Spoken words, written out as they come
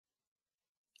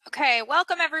Okay,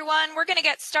 welcome everyone. We're going to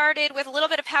get started with a little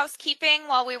bit of housekeeping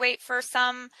while we wait for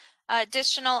some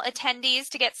additional attendees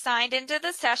to get signed into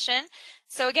the session.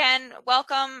 So again,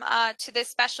 welcome to this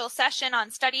special session on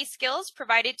study skills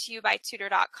provided to you by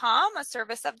Tutor.com, a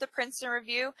service of the Princeton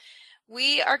Review.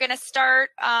 We are going to start,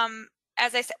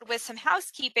 as I said, with some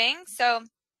housekeeping. So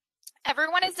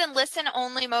everyone is in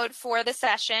listen-only mode for the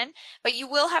session, but you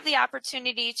will have the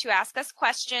opportunity to ask us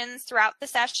questions throughout the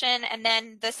session, and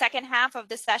then the second half of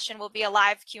the session will be a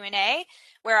live Q&A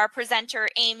where our presenter,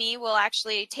 Amy, will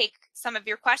actually take some of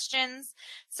your questions.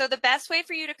 So the best way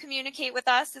for you to communicate with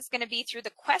us is going to be through the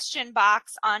question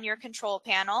box on your control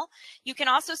panel. You can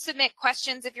also submit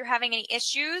questions if you're having any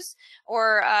issues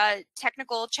or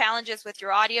technical challenges with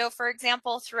your audio, for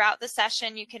example. Throughout the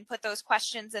session, you can put those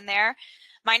questions in there.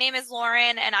 My name is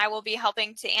Lauren, and I will be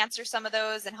helping to answer some of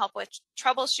those and help with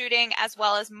troubleshooting, as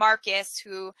well as Marcus,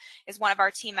 who is one of our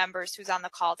team members who's on the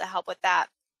call to help with that.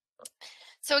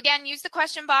 So again, use the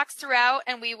question box throughout,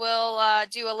 and we will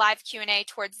do a live Q&A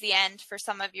towards the end for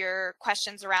some of your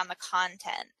questions around the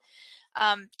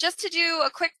content. Just to do a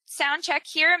quick sound check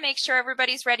here, make sure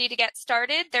everybody's ready to get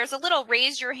started. There's a little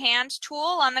raise your hand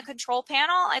tool on the control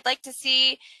panel. I'd like to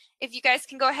see if you guys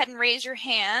can go ahead and raise your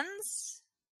hands.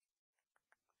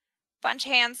 Bunch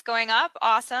of hands going up.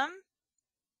 Awesome.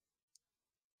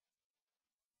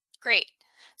 Great.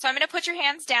 So I'm going to put your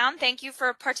hands down. Thank you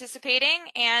for participating,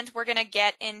 and we're going to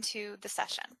get into the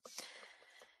session.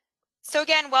 So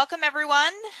again, welcome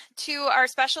everyone to our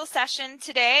special session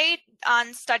today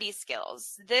on study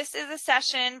skills. This is a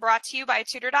session brought to you by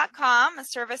Tutor.com, a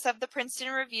service of the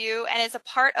Princeton Review, and is a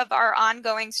part of our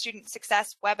ongoing student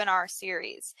success webinar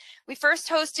series. We first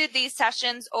hosted these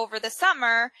sessions over the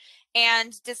summer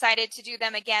and decided to do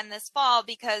them again this fall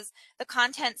because the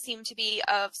content seemed to be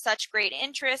of such great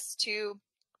interest to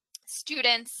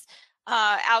students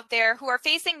out there who are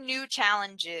facing new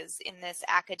challenges in this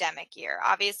academic year.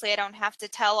 Obviously, I don't have to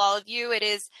tell all of you, it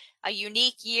is a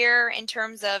unique year in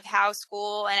terms of how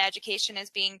school and education is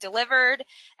being delivered,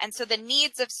 and so the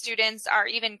needs of students are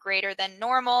even greater than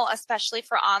normal, especially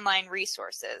for online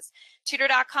resources.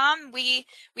 Tutor.com, we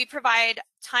provide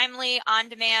timely,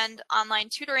 on-demand online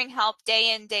tutoring help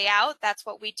day in, day out. That's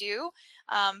what we do,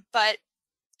 but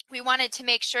we wanted to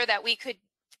make sure that we could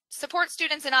support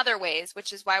students in other ways,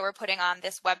 which is why we're putting on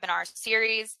this webinar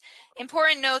series.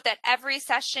 Important note that every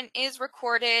session is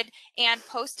recorded and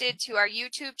posted to our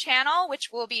YouTube channel, which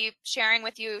we'll be sharing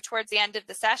with you towards the end of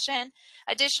the session.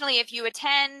 Additionally, if you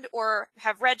attend or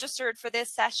have registered for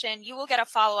this session, you will get a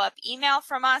follow-up email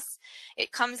from us.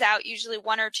 It comes out usually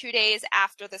 1 or 2 days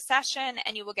after the session,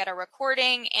 and you will get a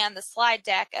recording and the slide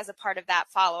deck as a part of that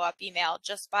follow-up email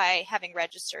just by having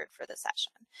registered for the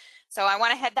session. So I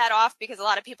want to head that off because a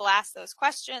lot of people ask those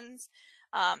questions.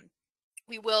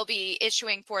 We will be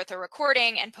issuing forth a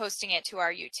recording and posting it to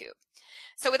our YouTube.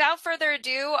 So without further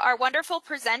ado, our wonderful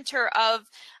presenter of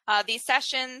these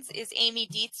sessions is Amy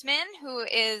Dietzman, who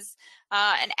is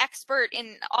an expert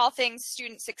in all things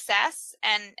student success.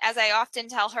 And as I often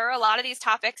tell her, a lot of these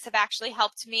topics have actually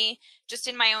helped me just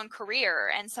in my own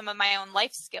career and some of my own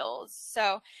life skills.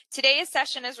 So today's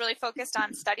session is really focused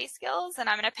on study skills, and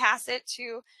I'm going to pass it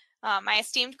to my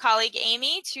esteemed colleague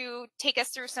Amy to take us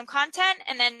through some content,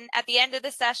 and then at the end of the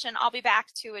session I'll be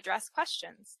back to address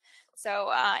questions.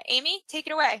 So Amy, take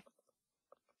it away.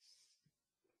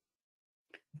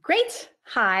 Great.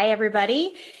 Hi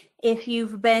everybody. If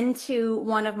you've been to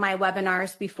one of my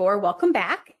webinars before, welcome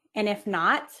back. And if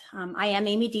not, I am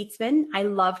Amy Dietzman. I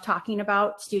love talking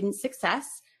about student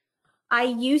success. I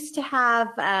used to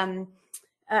have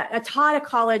taught a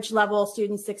college level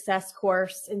student success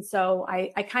course, and so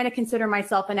I kind of consider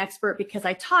myself an expert because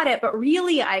I taught it, but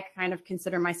really I kind of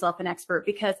consider myself an expert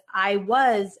because I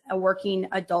was a working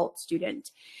adult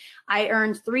student. I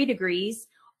earned 3 degrees,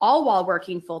 all while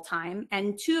working full-time,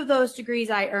 and 2 of those degrees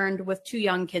I earned with 2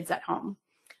 young kids at home.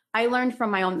 I learned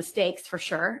from my own mistakes for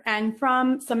sure, and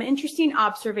from some interesting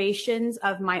observations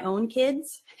of my own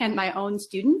kids and my own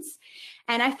students.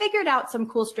 And I figured out some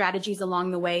cool strategies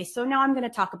along the way. So now I'm going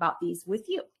to talk about these with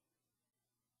you.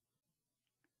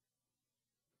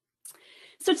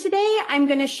 So today I'm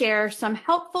going to share some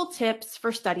helpful tips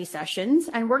for study sessions,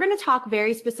 and we're going to talk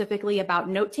very specifically about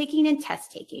note-taking and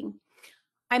test-taking.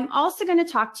 I'm also going to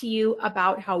talk to you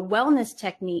about how wellness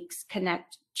techniques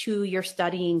connect to your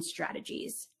studying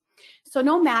strategies. So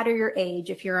no matter your age,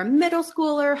 if you're a middle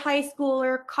schooler, high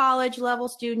schooler, college level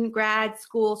student, grad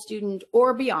school student,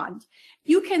 or beyond,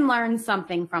 you can learn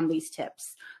something from these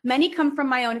tips. Many come from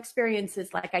my own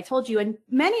experiences, like I told you, and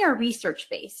many are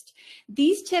research-based.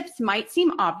 These tips might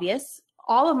seem obvious,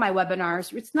 all of my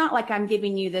webinars, it's not like I'm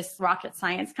giving you this rocket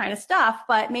science kind of stuff,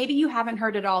 but maybe you haven't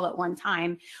heard it all at one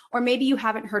time, or maybe you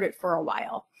haven't heard it for a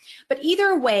while. But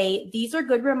either way, these are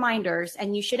good reminders,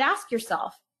 and you should ask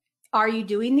yourself, are you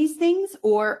doing these things,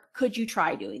 or could you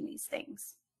try doing these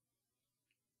things?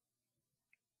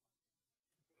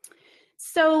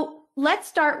 So let's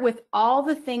start with all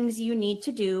the things you need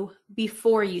to do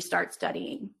before you start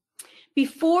studying.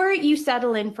 Before you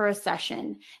settle in for a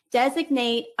session,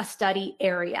 designate a study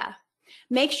area.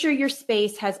 Make sure your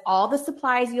space has all the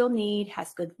supplies you'll need,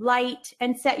 has good light,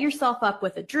 and set yourself up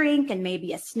with a drink and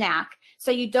maybe a snack so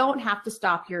you don't have to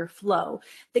stop your flow.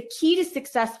 The key to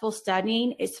successful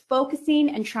studying is focusing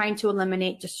and trying to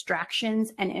eliminate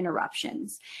distractions and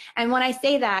interruptions. And when I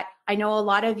say that, I know a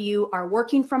lot of you are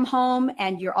working from home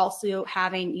and you're also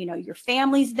having, your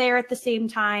families there at the same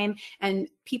time. And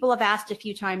people have asked a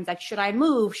few times, like, should I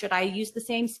move? Should I use the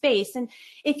same space? And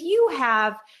if you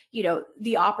have,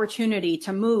 the opportunity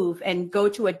to move and go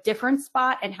to a different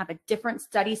spot and have a different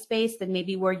study space than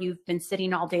maybe where you've been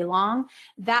sitting all day long,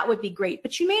 that would be great.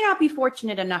 But you may not be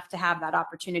fortunate enough to have that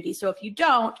opportunity. So if you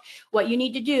don't, what you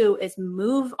need to do is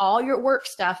move all your work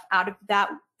stuff out of that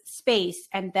space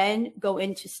and then go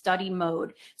into study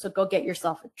mode. So go get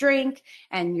yourself a drink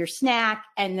and your snack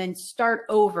and then start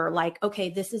over like, okay,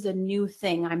 this is a new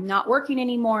thing. I'm not working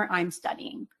anymore, I'm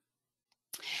studying.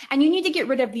 And you need to get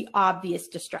rid of the obvious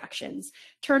distractions.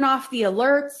 Turn off the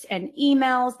alerts and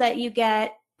emails that you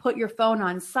get. Put your phone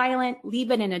on silent,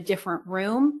 leave it in a different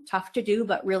room. Tough to do,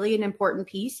 but really an important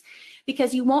piece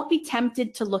because you won't be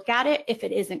tempted to look at it if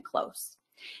it isn't close.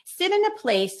 Sit in a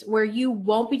place where you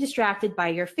won't be distracted by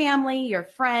your family, your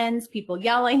friends, people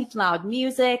yelling, loud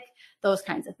music, those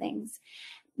kinds of things.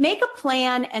 Make a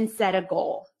plan and set a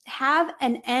goal. Have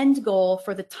an end goal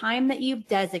for the time that you've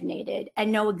designated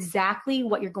and know exactly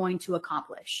what you're going to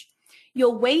accomplish.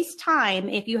 You'll waste time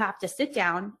if you have to sit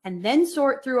down and then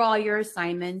sort through all your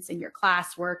assignments and your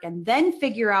classwork and then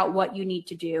figure out what you need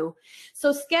to do.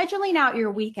 So scheduling out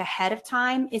your week ahead of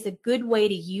time is a good way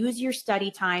to use your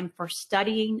study time for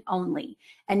studying only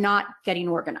and not getting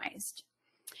organized.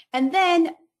 And then,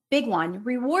 big one,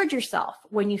 reward yourself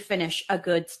when you finish a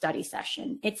good study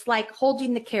session. It's like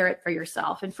holding the carrot for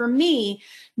yourself. And for me,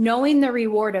 knowing the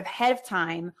reward ahead of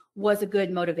time was a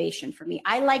good motivation for me.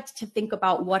 I liked to think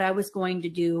about what I was going to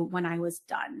do when I was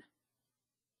done.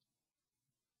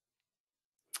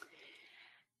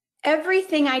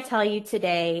 Everything I tell you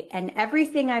today and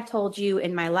everything I've told you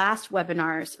in my last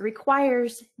webinars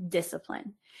requires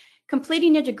discipline.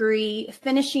 Completing a degree,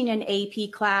 finishing an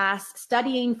AP class,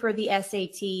 studying for the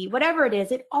SAT, whatever it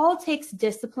is, it all takes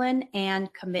discipline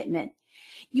and commitment.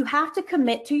 You have to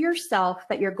commit to yourself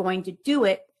that you're going to do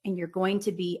it and you're going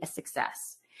to be a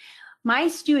success. My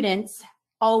students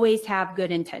always have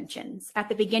good intentions. At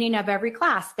the beginning of every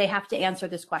class, they have to answer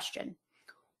this question.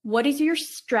 What is your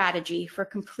strategy for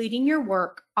completing your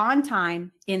work on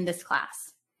time in this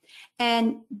class?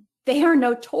 And they are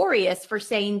notorious for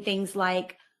saying things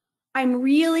like, I'm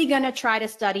really going to try to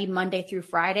study Monday through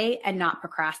Friday and not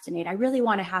procrastinate. I really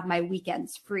want to have my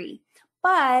weekends free.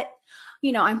 But,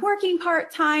 I'm working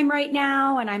part-time right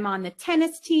now and I'm on the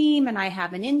tennis team and I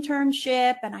have an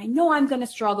internship and I know I'm going to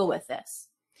struggle with this.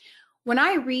 When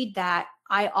I read that,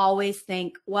 I always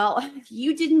think, well,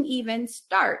 you didn't even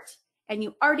start and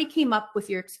you already came up with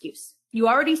your excuse. You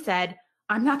already said,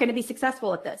 I'm not going to be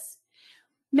successful at this.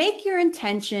 Make your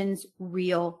intentions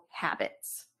real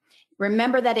habits.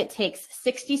 Remember that it takes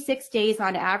 66 days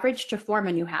on average to form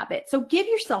a new habit. So give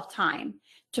yourself time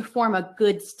to form a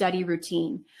good study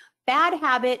routine. Bad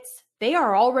habits, they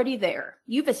are already there.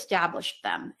 You've established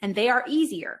them and they are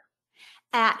easier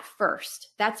at first.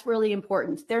 That's really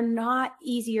important. They're not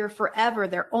easier forever.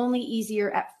 They're only easier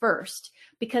at first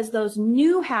because those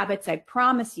new habits, I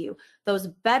promise you, those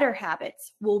better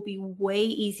habits will be way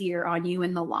easier on you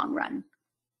in the long run.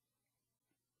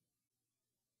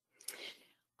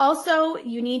 Also,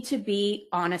 you need to be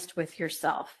honest with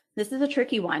yourself. This is a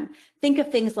tricky one. Think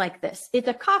of things like this. Is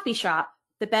a coffee shop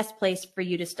the best place for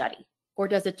you to study, or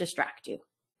does it distract you?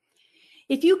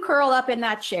 If you curl up in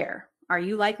that chair, are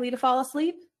you likely to fall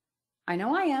asleep? I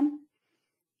know I am.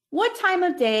 What time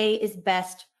of day is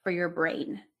best for your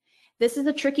brain? This is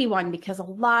a tricky one because a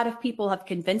lot of people have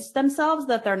convinced themselves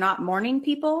that they're not morning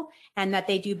people and that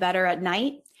they do better at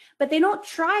night, but they don't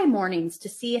try mornings to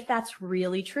see if that's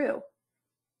really true.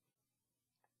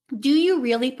 Do you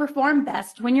really perform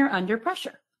best when you're under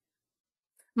pressure?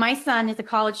 My son is a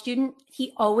college student.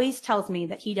 He always tells me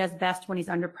that he does best when he's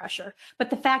under pressure. But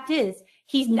the fact is,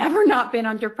 he's never not been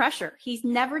under pressure. He's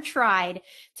never tried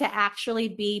to actually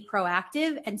be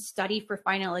proactive and study for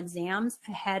final exams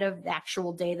ahead of the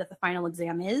actual day that the final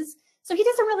exam is. So he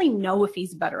doesn't really know if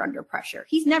he's better under pressure.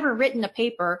 He's never written a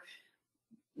paper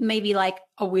maybe like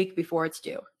a week before it's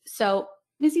due. So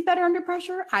is he better under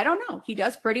pressure? I don't know. He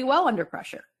does pretty well under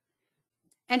pressure.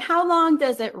 And how long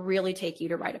does it really take you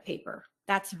to write a paper?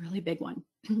 That's a really big one.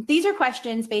 These are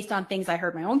questions based on things I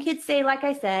heard my own kids say, like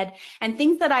I said, and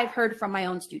things that I've heard from my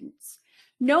own students.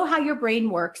 Know how your brain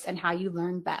works and how you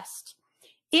learn best.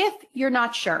 If you're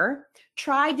not sure,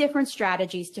 try different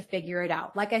strategies to figure it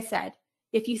out. Like I said,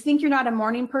 if you think you're not a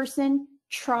morning person,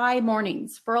 try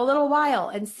mornings for a little while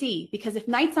and see, because if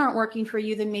nights aren't working for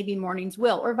you, then maybe mornings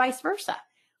will, or vice versa.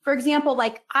 For example,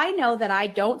 like I know that I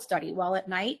don't study well at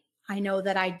night. I know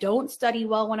that I don't study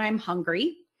well when I'm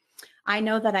hungry. I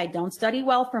know that I don't study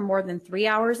well for more than 3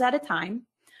 hours at a time.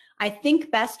 I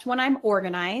think best when I'm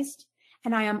organized,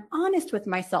 and I am honest with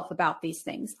myself about these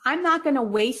things. I'm not going to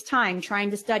waste time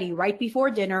trying to study right before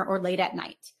dinner or late at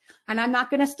night. And I'm not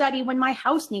going to study when my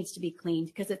house needs to be cleaned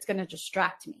because it's going to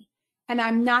distract me. And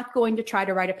I'm not going to try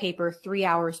to write a paper 3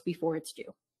 hours before it's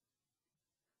due.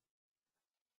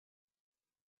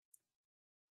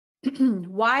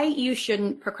 Why you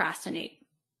shouldn't procrastinate.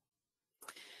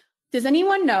 Does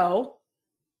anyone know,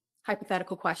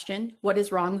 hypothetical question, what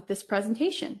is wrong with this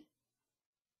presentation?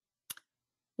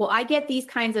 Well, I get these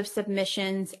kinds of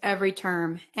submissions every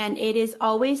term, and it is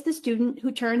always the student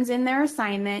who turns in their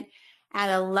assignment at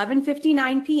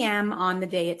 11:59 p.m. on the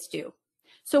day it's due.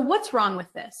 So what's wrong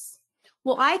with this?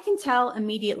 Well, I can tell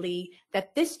immediately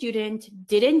that this student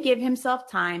didn't give himself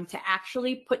time to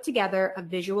actually put together a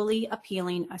visually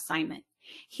appealing assignment.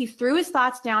 He threw his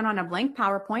thoughts down on a blank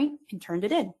PowerPoint and turned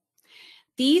it in.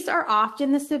 These are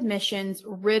often the submissions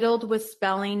riddled with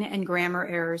spelling and grammar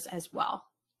errors as well.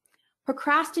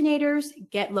 Procrastinators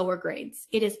get lower grades.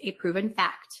 It is a proven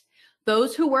fact.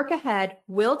 Those who work ahead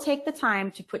will take the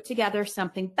time to put together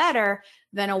something better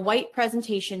than a white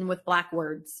presentation with black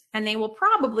words, and they will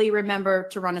probably remember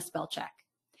to run a spell check.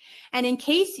 And in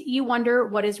case you wonder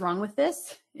what is wrong with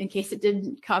this, in case it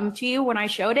didn't come to you when I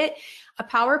showed it, a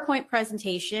PowerPoint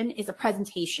presentation is a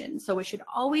presentation, so it should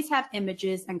always have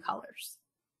images and colors.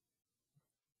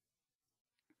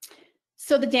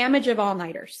 So the damage of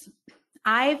all-nighters.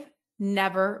 I've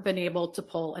never been able to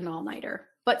pull an all-nighter,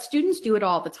 but students do it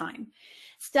all the time.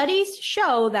 Studies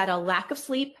show that a lack of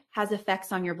sleep has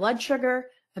effects on your blood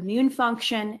sugar, immune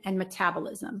function, and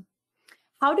metabolism.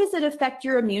 How does it affect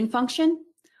your immune function?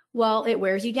 Well, it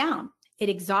wears you down, it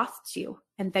exhausts you,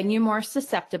 and then you're more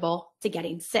susceptible to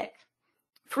getting sick.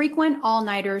 Frequent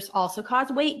all-nighters also cause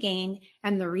weight gain,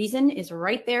 and the reason is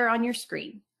right there on your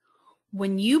screen.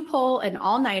 When you pull an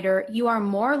all-nighter, you are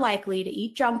more likely to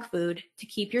eat junk food to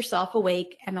keep yourself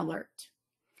awake and alert.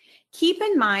 Keep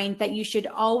in mind that you should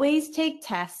always take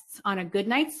tests on a good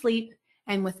night's sleep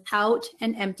and without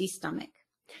an empty stomach.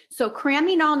 So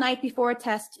cramming all night before a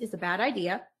test is a bad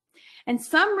idea. And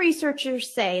some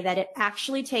researchers say that it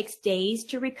actually takes days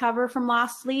to recover from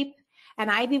lost sleep. And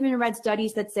I've even read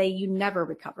studies that say you never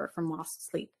recover from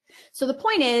lost sleep. So the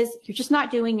point is, you're just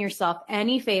not doing yourself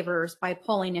any favors by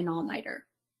pulling an all-nighter.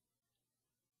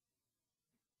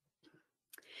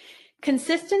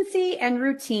 Consistency and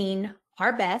routine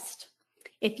are best.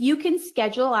 If you can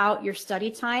schedule out your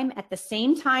study time at the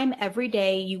same time every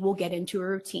day, you will get into a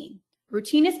routine.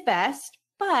 Routine is best,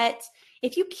 but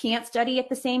if you can't study at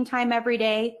the same time every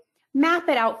day, map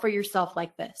it out for yourself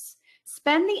like this.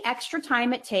 Spend the extra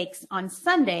time it takes on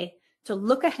Sunday to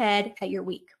look ahead at your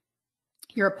week.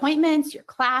 Your appointments, your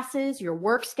classes, your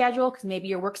work schedule, because maybe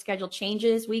your work schedule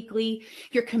changes weekly,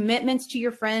 your commitments to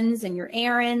your friends and your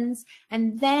errands,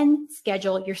 and then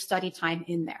schedule your study time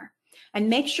in there. And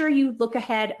make sure you look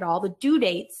ahead at all the due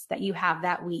dates that you have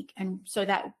that week, and so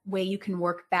that way you can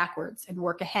work backwards and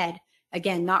work ahead.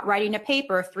 Again, not writing a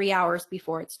paper 3 hours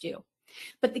before it's due.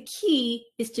 But the key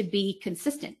is to be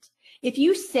consistent. If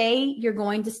you say you're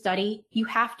going to study, you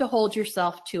have to hold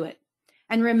yourself to it.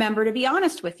 And remember to be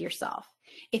honest with yourself.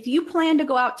 If you plan to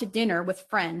go out to dinner with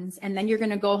friends and then you're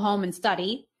going to go home and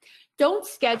study, don't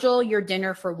schedule your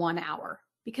dinner for 1 hour,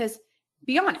 because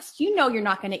be honest, you know you're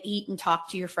not going to eat and talk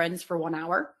to your friends for 1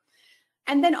 hour.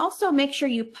 And then also make sure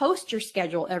you post your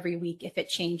schedule every week if it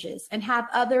changes, and have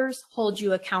others hold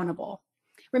you accountable.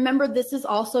 Remember, this is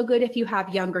also good if you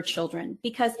have younger children,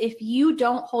 because if you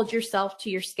don't hold yourself to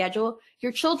your schedule,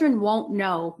 your children won't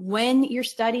know when you're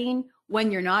studying,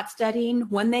 when you're not studying,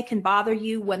 when they can bother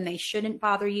you, when they shouldn't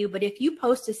bother you. But if you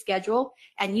post a schedule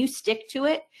and you stick to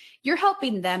it, you're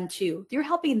helping them too. You're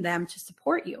helping them to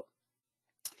support you.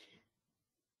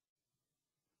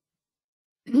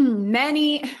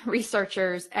 Many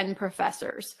researchers and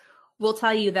professors will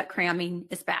tell you that cramming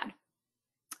is bad.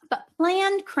 But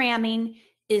planned cramming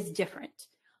is different.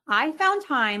 I found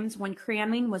times when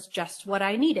cramming was just what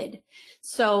I needed.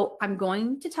 So I'm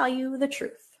going to tell you the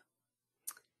truth.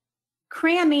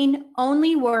 Cramming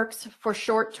only works for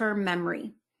short-term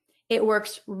memory. It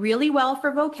works really well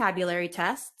for vocabulary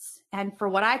tests and for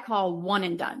what I call one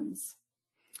and dones.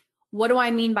 What do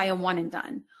I mean by a one and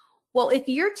done? Well, if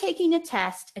you're taking a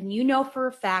test and you know for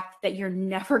a fact that you're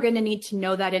never going to need to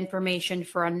know that information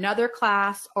for another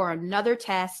class or another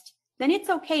test, then it's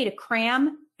okay to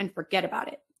cram and forget about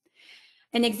it.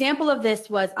 An example of this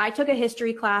was I took a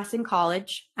history class in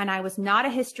college, and I was not a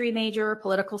history major or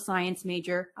political science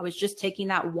major. I was just taking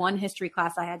that one history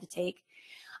class I had to take.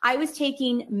 I was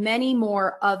taking many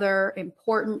more other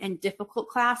important and difficult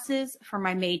classes for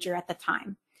my major at the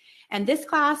time. And this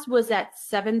class was at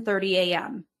 7:30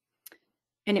 a.m.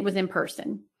 and it was in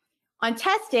person. On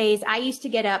test days, I used to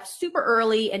get up super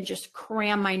early and just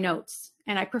cram my notes.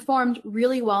 And I performed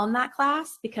really well in that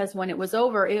class because when it was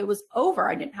over, it was over.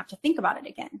 I didn't have to think about it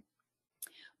again.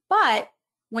 But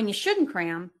when you shouldn't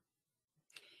cram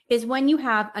is when you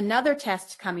have another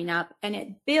test coming up and it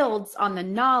builds on the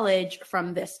knowledge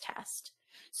from this test.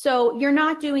 So you're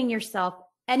not doing yourself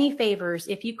any favors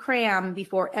if you cram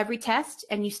before every test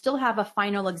and you still have a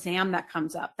final exam that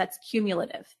comes up that's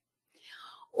cumulative.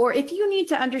 Or if you need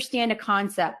to understand a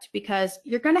concept because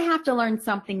you're going to have to learn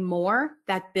something more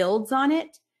that builds on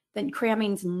it, then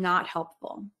cramming's not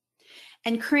helpful.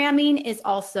 And cramming is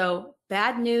also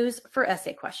bad news for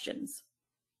essay questions,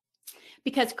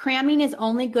 because cramming is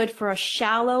only good for a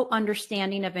shallow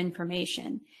understanding of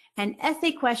information, and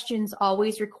essay questions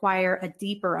always require a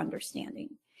deeper understanding.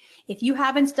 If you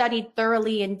haven't studied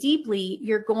thoroughly and deeply,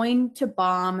 you're going to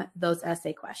bomb those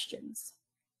essay questions.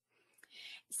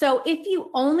 So if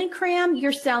you only cram,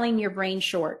 you're selling your brain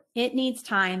short. It needs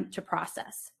time to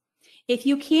process. If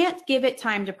you can't give it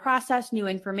time to process new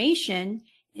information,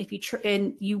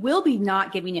 and you will be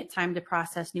not giving it time to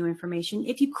process new information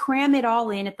if you cram it all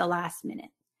in at the last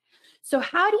minute. So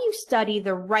how do you study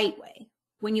the right way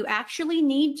when you actually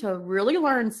need to really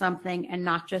learn something and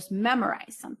not just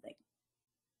memorize something?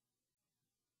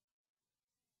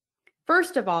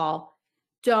 First of all,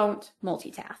 don't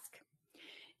multitask.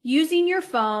 Using your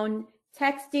phone,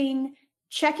 texting,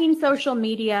 checking social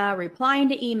media, replying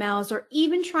to emails, or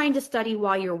even trying to study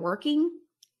while you're working,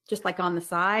 just like on the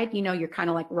side, you're kind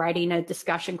of like writing a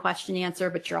discussion question answer,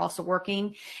 but you're also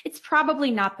working, it's probably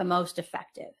not the most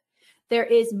effective. There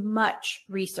is much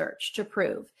research to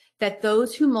prove that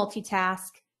those who multitask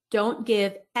don't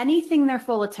give anything their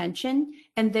full attention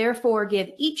and therefore give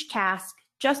each task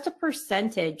just a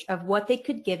percentage of what they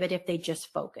could give it if they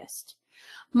just focused.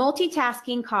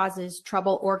 Multitasking causes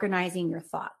trouble organizing your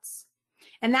thoughts.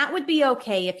 And that would be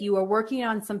okay if you were working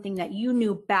on something that you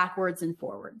knew backwards and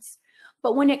forwards.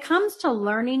 But when it comes to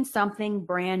learning something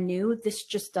brand new, this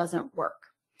just doesn't work.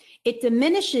 It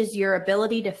diminishes your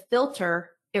ability to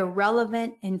filter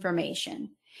irrelevant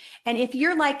information. And if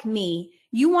you're like me,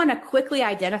 you want to quickly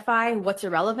identify what's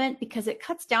irrelevant because it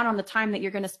cuts down on the time that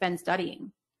you're going to spend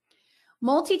studying.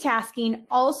 Multitasking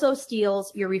also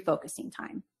steals your refocusing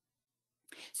time.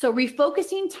 So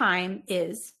refocusing time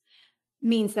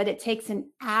means that it takes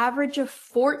an average of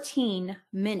 14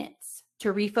 minutes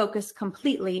to refocus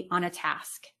completely on a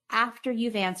task after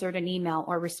you've answered an email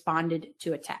or responded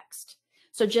to a text.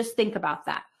 So just think about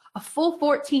that. A full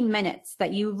 14 minutes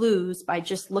that you lose by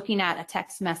just looking at a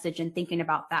text message and thinking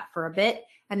about that for a bit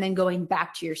and then going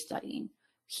back to your studying.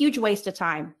 Huge waste of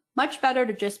time. Much better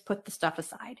to just put the stuff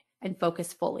aside and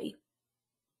focus fully.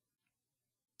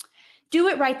 Do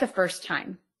it right the first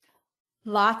time.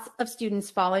 Lots of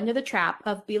students fall into the trap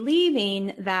of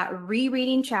believing that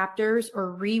rereading chapters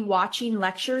or rewatching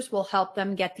lectures will help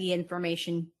them get the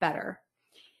information better.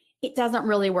 It doesn't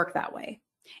really work that way.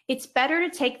 It's better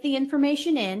to take the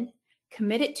information in,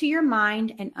 commit it to your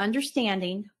mind and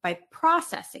understanding by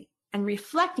processing and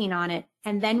reflecting on it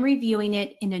and then reviewing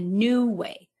it in a new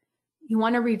way. You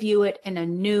want to review it in a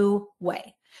new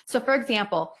way. So for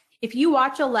example, if you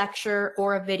watch a lecture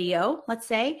or a video, let's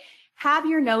say, have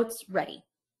your notes ready.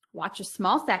 Watch a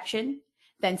small section,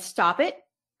 then stop it,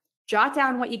 jot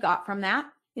down what you got from that.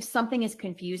 If something is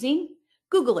confusing,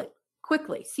 Google it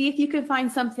quickly. See if you can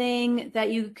find something that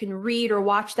you can read or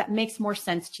watch that makes more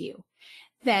sense to you.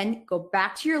 Then go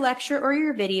back to your lecture or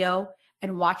your video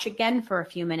and watch again for a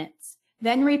few minutes.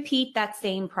 Then repeat that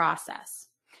same process.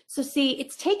 So see,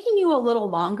 it's taking you a little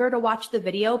longer to watch the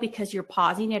video because you're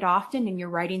pausing it often and you're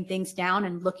writing things down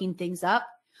and looking things up,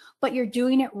 but you're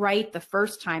doing it right the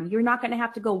first time. You're not going to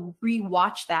have to go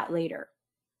rewatch that later.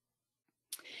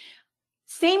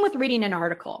 Same with reading an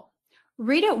article.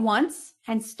 Read it once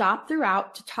and stop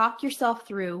throughout to talk yourself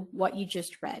through what you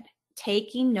just read,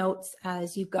 taking notes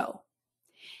as you go.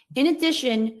 In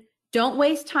addition, don't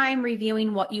waste time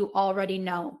reviewing what you already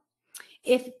know.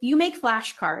 If you make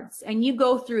flashcards and you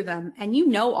go through them and you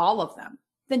know all of them,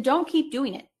 then don't keep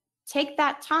doing it. Take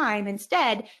that time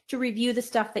instead to review the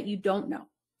stuff that you don't know.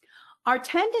 Our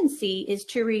tendency is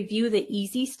to review the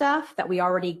easy stuff that we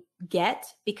already get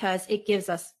because it gives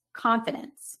us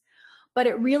confidence, but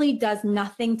it really does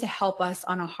nothing to help us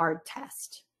on a hard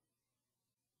test.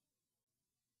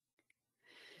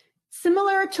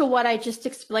 Similar to what I just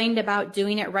explained about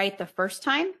doing it right the first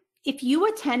time, if you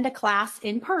attend a class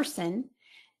in person,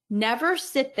 never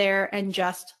sit there and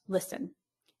just listen.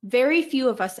 Very few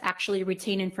of us actually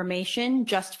retain information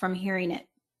just from hearing it,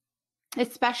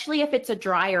 especially if it's a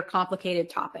dry or complicated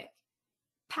topic.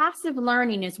 Passive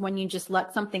learning is when you just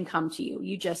let something come to you.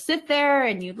 You just sit there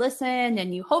and you listen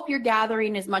and you hope you're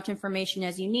gathering as much information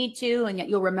as you need to, and yet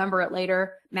you'll remember it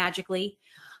later magically.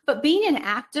 But being an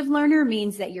active learner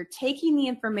means that you're taking the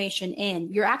information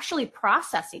in, you're actually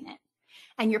processing it,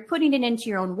 and you're putting it into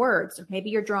your own words, or maybe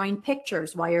you're drawing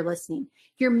pictures while you're listening.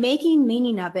 You're making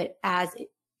meaning of it as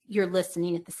you're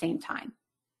listening at the same time.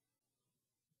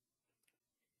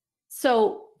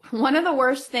 So one of the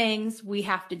worst things we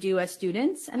have to do as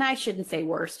students, and I shouldn't say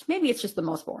worst, maybe it's just the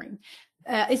most boring,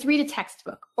 is read a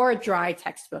textbook or a dry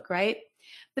textbook, right?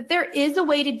 But there is a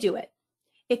way to do it.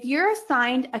 If you're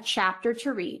assigned a chapter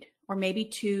to read, or maybe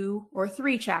 2 or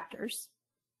 3 chapters,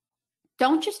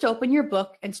 don't just open your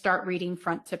book and start reading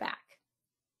front to back.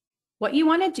 What you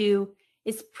want to do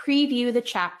is preview the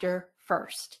chapter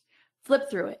first. Flip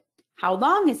through it. How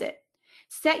long is it?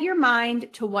 Set your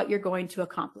mind to what you're going to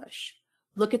accomplish.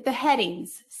 Look at the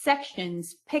headings,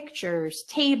 sections, pictures,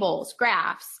 tables,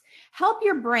 graphs. Help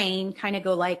your brain kind of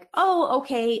go like, oh,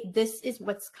 okay, this is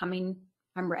what's coming.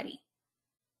 I'm ready.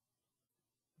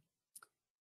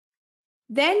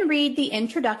 Then read the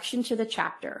introduction to the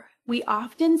chapter. We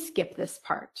often skip this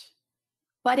part,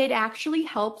 but it actually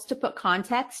helps to put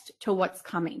context to what's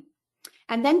coming.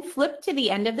 And then flip to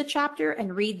the end of the chapter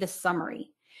and read the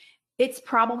summary. It's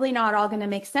probably not all going to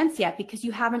make sense yet because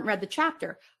you haven't read the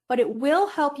chapter, but it will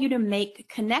help you to make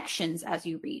connections as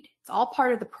you read. It's all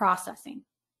part of the processing.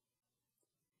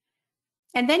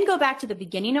 And then go back to the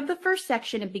beginning of the first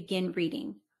section and begin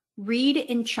reading. Read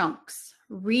in chunks.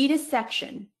 Read a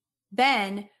section.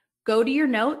 Then go to your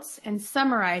notes and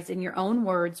summarize in your own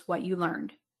words what you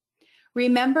learned.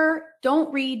 Remember,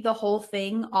 don't read the whole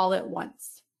thing all at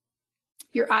once.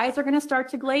 Your eyes are going to start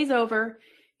to glaze over,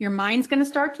 your mind's going to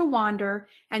start to wander,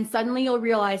 and suddenly you'll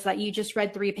realize that you just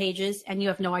read 3 pages and you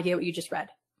have no idea what you just read.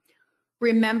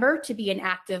 Remember to be an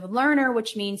active learner,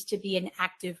 which means to be an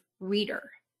active reader.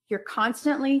 You're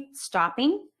constantly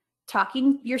stopping,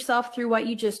 talking yourself through what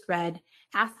you just read,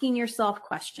 asking yourself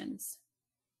questions.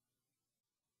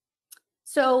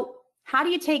 So how do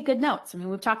you take good notes? I mean,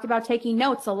 we've talked about taking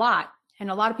notes a lot,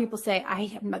 and a lot of people say,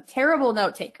 I am a terrible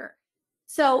note taker.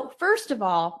 So first of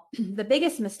all, the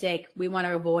biggest mistake we want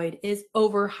to avoid is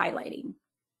over highlighting.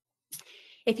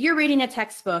 If you're reading a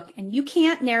textbook and you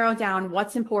can't narrow down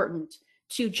what's important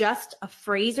to just a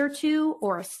phrase or 2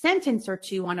 or a sentence or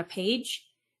 2 on a page,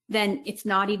 then it's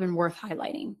not even worth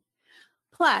highlighting.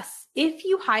 Plus, if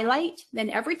you highlight, then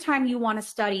every time you want to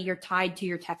study, you're tied to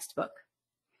your textbook.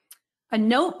 A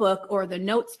notebook or the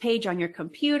notes page on your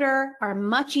computer are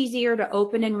much easier to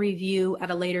open and review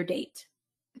at a later date.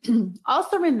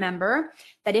 Also remember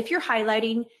that if you're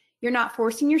highlighting, you're not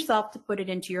forcing yourself to put it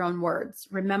into your own words.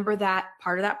 Remember that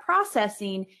part of that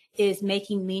processing is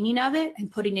making meaning of it and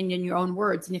putting it in your own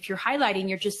words. And if you're highlighting,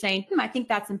 you're just saying, I think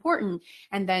that's important.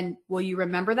 And then will you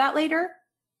remember that later?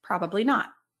 Probably not.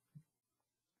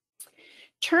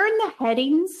 Turn the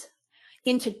headings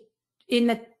in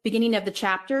the beginning of the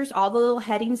chapters, all the little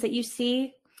headings that you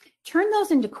see, turn those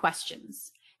into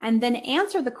questions and then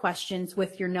answer the questions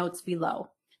with your notes below.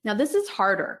 Now, this is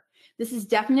harder. This is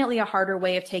definitely a harder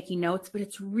way of taking notes, but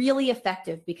it's really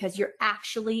effective because you're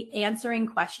actually answering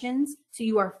questions, so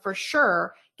you are for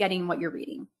sure getting what you're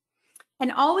reading.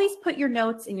 And always put your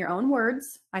notes in your own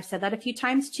words. I've said that a few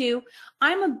times too.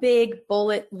 I'm a big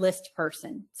bullet list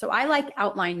person, so I like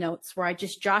outline notes where I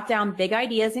just jot down big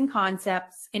ideas and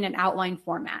concepts in an outline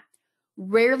format.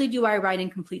 Rarely do I write in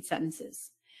complete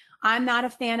sentences. I'm not a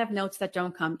fan of notes that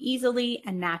don't come easily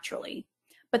and naturally,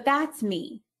 but that's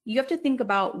me. You have to think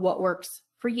about what works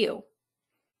for you.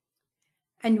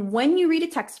 And when you read a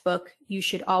textbook, you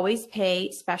should always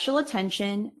pay special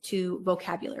attention to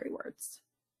vocabulary words.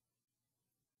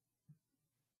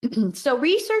 So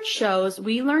research shows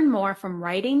we learn more from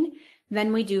writing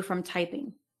than we do from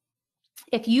typing.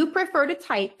 If you prefer to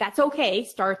type, that's okay,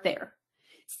 start there.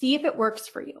 See if it works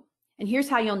for you. And here's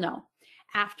how you'll know.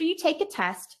 After you take a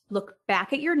test, look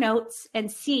back at your notes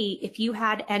and see if you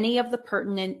had any of the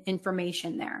pertinent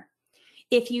information there.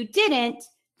 If you didn't,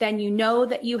 then you know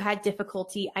that you had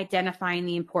difficulty identifying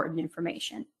the important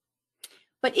information.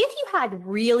 But if you had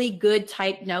really good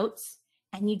typed notes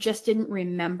and you just didn't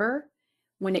remember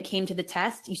when it came to the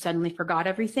test, you suddenly forgot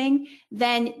everything,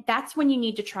 then that's when you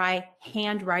need to try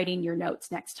handwriting your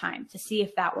notes next time to see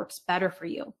if that works better for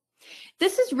you.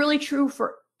 This is really true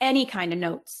for any kind of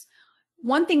notes.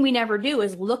 One thing we never do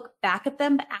is look back at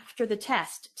them after the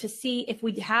test to see if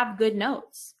we have good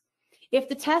notes. If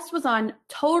the test was on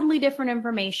totally different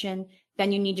information,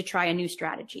 then you need to try a new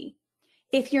strategy.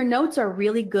 If your notes are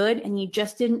really good and you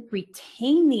just didn't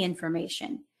retain the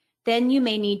information, then you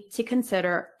may need to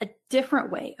consider a different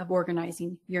way of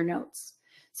organizing your notes.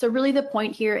 So really the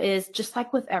point here is, just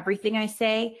like with everything I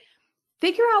say,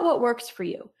 figure out what works for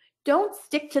you. Don't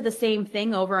stick to the same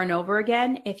thing over and over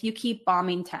again if you keep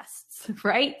bombing tests,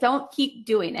 right? Don't keep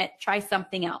doing it. Try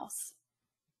something else.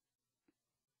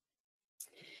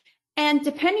 And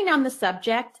depending on the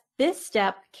subject, this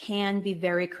step can be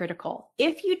very critical.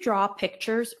 If you draw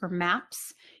pictures or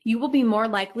maps, you will be more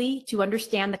likely to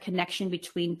understand the connection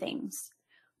between things.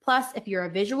 Plus, if you're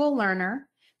a visual learner,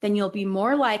 then you'll be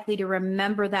more likely to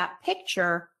remember that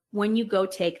picture when you go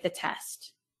take the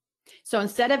test. So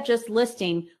instead of just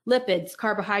listing lipids,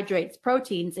 carbohydrates,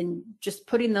 proteins, and just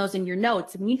putting those in your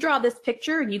notes, when you draw this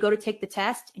picture and you go to take the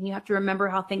test and you have to remember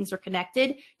how things are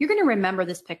connected, you're going to remember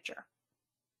this picture.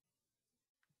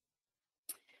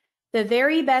 The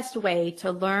very best way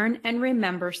to learn and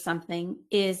remember something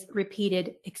is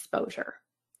repeated exposure.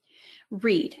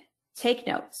 Read, take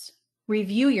notes,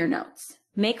 review your notes,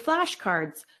 make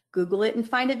flashcards, Google it and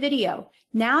find a video.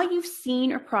 Now you've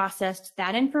seen or processed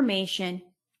that information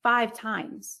 5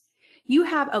 times. You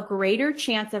have a greater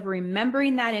chance of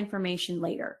remembering that information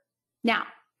later. Now,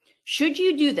 should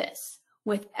you do this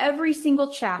with every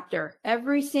single chapter,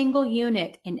 every single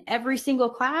unit, in every single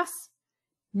class?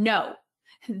 No.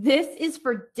 This is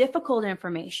for difficult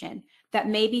information that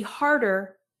may be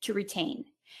harder to retain.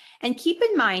 And keep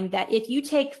in mind that if you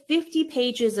take 50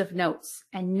 pages of notes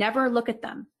and never look at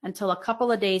them until a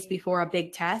couple of days before a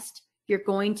big test, you're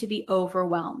going to be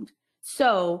overwhelmed.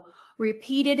 So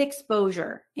repeated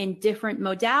exposure in different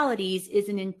modalities is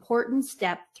an important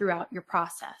step throughout your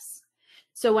process.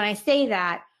 So when I say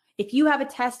that, if you have a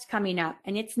test coming up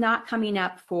and it's not coming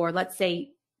up for, let's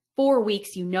say, 4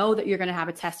 weeks, you know that you're going to have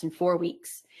a test in 4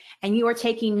 weeks, and you are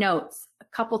taking notes a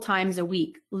couple times a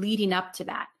week leading up to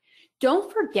that.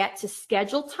 Don't forget to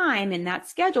schedule time in that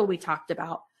schedule we talked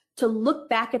about to look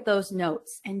back at those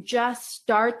notes and just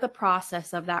start the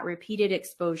process of that repeated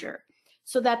exposure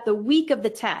so that the week of the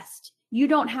test, you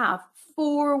don't have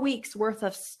 4 weeks worth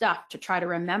of stuff to try to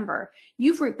remember.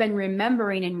 You've been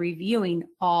remembering and reviewing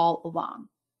all along.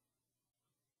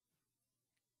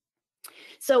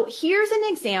 So here's an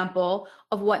example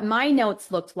of what my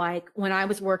notes looked like when I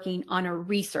was working on a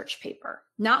research paper,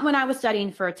 not when I was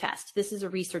studying for a test. This is a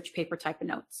research paper type of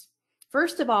notes.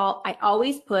 First of all, I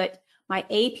always put my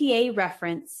APA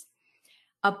reference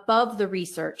above the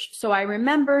research, so I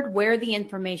remembered where the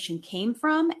information came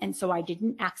from, and so I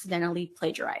didn't accidentally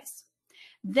plagiarize.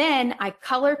 Then I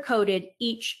color-coded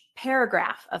each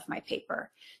paragraph of my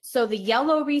paper. So the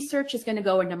yellow research is going to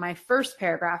go into my first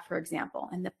paragraph, for example,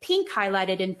 and the pink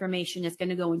highlighted information is going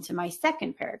to go into my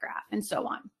second paragraph, and so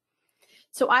on.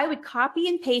 So I would copy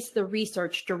and paste the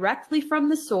research directly from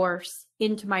the source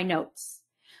into my notes.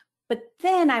 But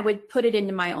then I would put it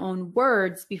into my own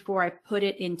words before I put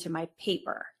it into my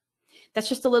paper. That's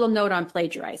just a little note on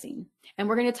plagiarizing. And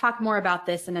we're going to talk more about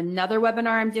this in another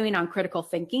webinar I'm doing on critical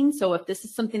thinking. So if this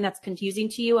is something that's confusing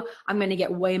to you, I'm going to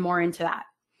get way more into that.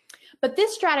 But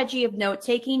this strategy of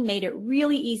note-taking made it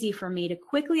really easy for me to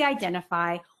quickly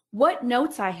identify what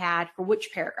notes I had for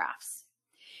which paragraphs.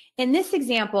 In this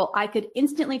example, I could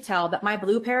instantly tell that my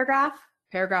blue paragraph,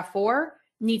 paragraph 4,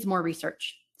 needs more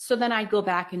research. So then I'd go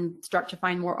back and start to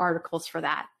find more articles for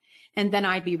that. And then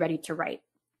I'd be ready to write.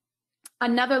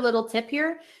 Another little tip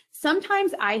here,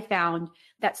 sometimes I found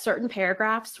that certain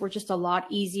paragraphs were just a lot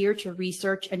easier to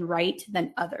research and write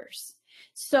than others.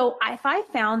 So if I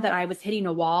found that I was hitting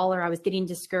a wall or I was getting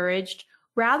discouraged,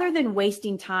 Rather than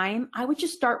wasting time, I would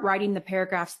just start writing the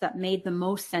paragraphs that made the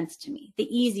most sense to me, the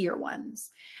easier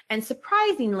ones. And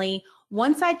surprisingly,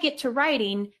 once I'd get to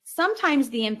writing, sometimes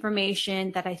the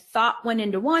information that I thought went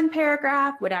into one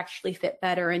paragraph would actually fit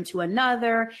better into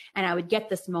another, and I would get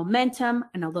this momentum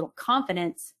and a little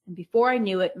confidence, and before I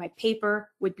knew it, my paper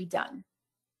would be done.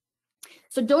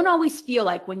 So don't always feel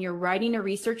like when you're writing a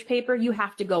research paper, you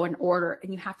have to go in order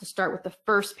and you have to start with the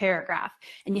first paragraph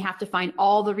and you have to find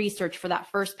all the research for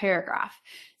that first paragraph.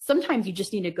 Sometimes you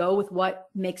just need to go with what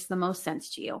makes the most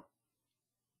sense to you.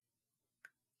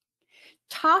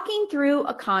 Talking through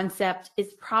a concept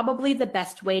is probably the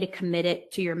best way to commit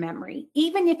it to your memory,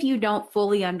 even if you don't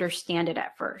fully understand it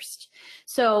at first.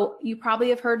 So you probably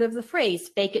have heard of the phrase,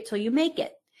 fake it till you make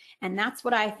it. And that's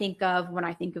what I think of when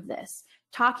I think of this.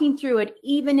 Talking through it,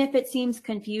 even if it seems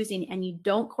confusing and you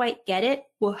don't quite get it,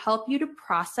 will help you to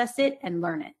process it and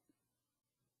learn it.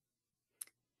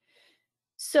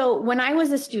 So when I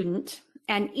was a student,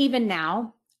 and even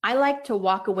now, I like to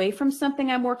walk away from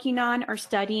something I'm working on or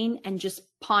studying and just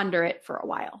ponder it for a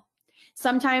while.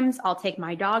 Sometimes I'll take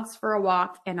my dogs for a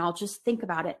walk and I'll just think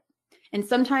about it. And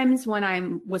sometimes when I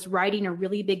was writing a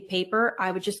really big paper,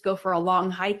 I would just go for a long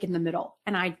hike in the middle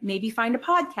and I'd maybe find a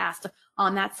podcast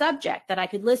on that subject that I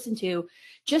could listen to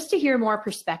just to hear more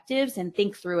perspectives and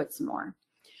think through it some more.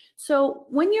 So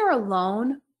when you're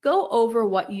alone, go over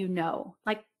what you know,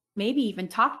 like maybe even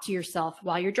talk to yourself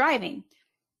while you're driving.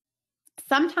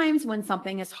 Sometimes when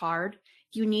something is hard,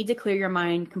 you need to clear your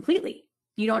mind completely.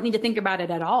 You don't need to think about it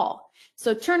at all.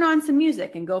 So turn on some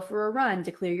music and go for a run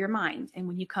to clear your mind. And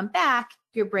when you come back,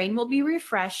 your brain will be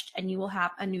refreshed and you will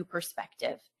have a new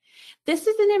perspective. This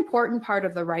is an important part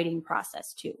of the writing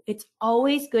process too. It's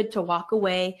always good to walk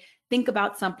away, think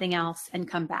about something else, and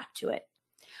come back to it.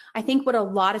 I think what a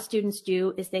lot of students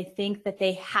do is they think that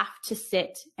they have to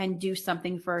sit and do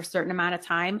something for a certain amount of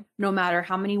time, no matter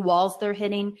how many walls they're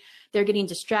hitting. They're getting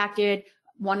distracted,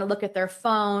 want to look at their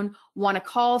phone, want to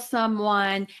call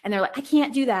someone, and they're like, I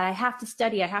can't do that. I have to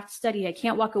study. I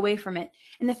can't walk away from it.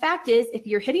 And the fact is, if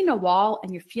you're hitting a wall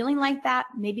and you're feeling like that,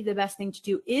 maybe the best thing to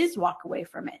do is walk away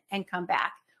from it and come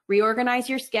back. Reorganize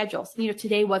your schedules.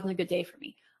 Today wasn't a good day for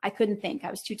me. I couldn't think. I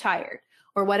was too tired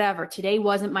or whatever. Today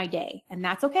wasn't my day, and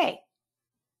that's okay.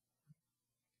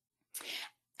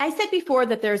 I said before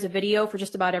that there's a video for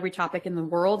just about every topic in the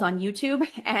world on YouTube,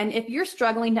 and if you're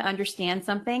struggling to understand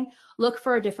something, look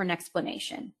for a different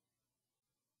explanation.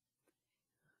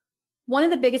 One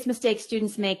of the biggest mistakes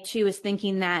students make too is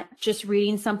thinking that just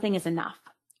reading something is enough.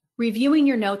 Reviewing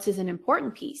your notes is an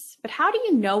important piece, but how do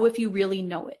you know if you really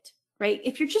know it, right?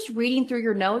 If you're just reading through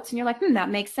your notes and you're like, that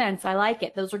makes sense, I like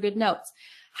it, those are good notes.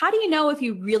 How do you know if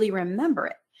you really remember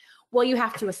it? Well, you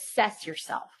have to assess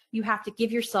yourself. You have to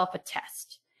give yourself a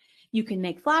test. You can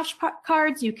make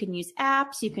flashcards, you can use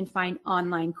apps, you can find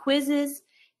online quizzes.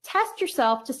 Test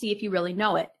yourself to see if you really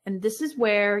know it. And this is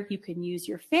where you can use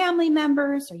your family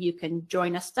members or you can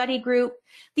join a study group.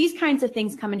 These kinds of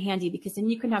things come in handy because then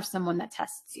you can have someone that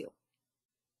tests you.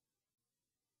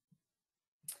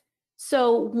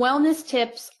 So wellness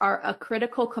tips are a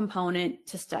critical component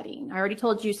to studying. I already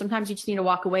told you sometimes you just need to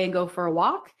walk away and go for a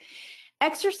walk.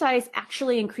 Exercise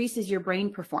actually increases your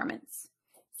brain performance.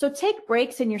 So take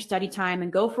breaks in your study time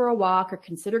and go for a walk or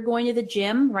consider going to the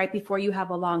gym right before you have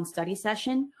a long study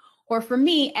session. Or for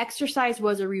me, exercise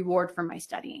was a reward for my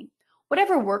studying.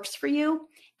 Whatever works for you.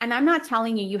 And I'm not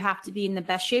telling you have to be in the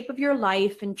best shape of your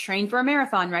life and train for a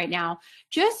marathon right now.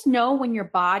 Just know when your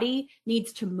body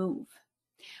needs to move.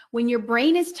 When your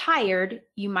brain is tired,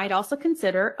 you might also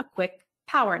consider a quick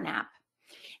power nap.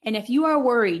 And if you are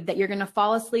worried that you're going to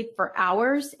fall asleep for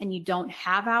hours and you don't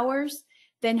have hours,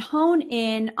 then hone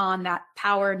in on that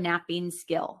power napping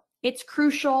skill. It's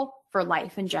crucial for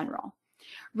life in general.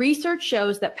 Research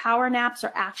shows that power naps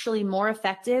are actually more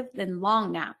effective than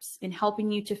long naps in helping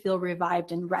you to feel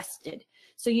revived and rested.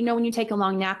 So when you take a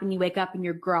long nap and you wake up and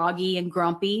you're groggy and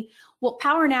grumpy, well,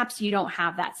 power naps, you don't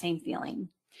have that same feeling.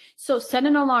 So set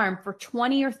an alarm for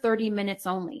 20 or 30 minutes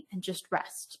only and just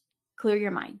rest. Clear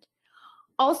your mind.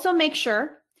 Also make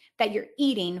sure that you're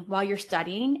eating while you're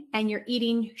studying, and your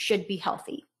eating should be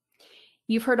healthy.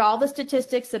 You've heard all the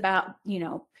statistics about,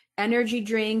 energy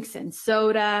drinks and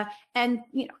soda, and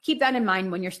keep that in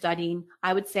mind when you're studying.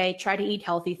 I would say try to eat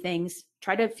healthy things,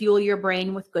 try to fuel your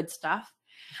brain with good stuff.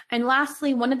 And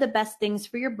lastly, one of the best things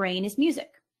for your brain is music.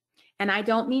 And I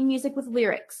don't mean music with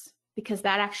lyrics, because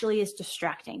that actually is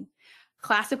distracting.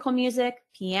 Classical music,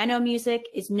 piano music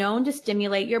is known to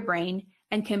stimulate your brain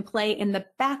and can play in the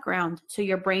background so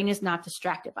your brain is not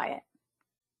distracted by it.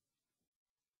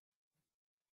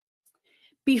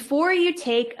 Before you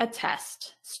take a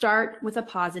test, start with a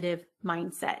positive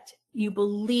mindset. You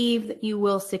believe that you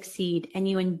will succeed and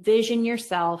you envision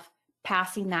yourself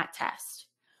passing that test.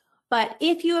 But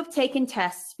if you have taken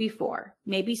tests before,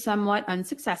 maybe somewhat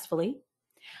unsuccessfully,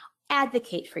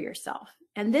 advocate for yourself.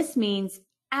 And this means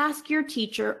ask your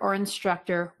teacher or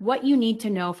instructor what you need to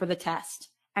know for the test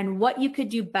and what you could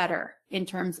do better in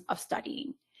terms of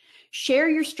studying. Share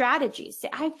your strategies. Say,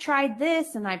 I've tried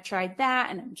this and I've tried that,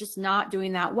 and I'm just not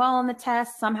doing that well on the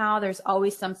test. Somehow there's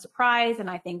always some surprise, and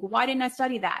I think, why didn't I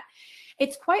study that?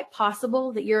 It's quite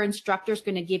possible that your instructor is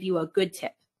going to give you a good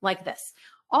tip like this.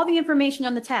 All the information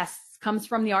on the tests comes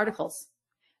from the articles.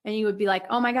 And you would be like,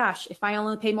 oh my gosh, if I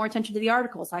only paid more attention to the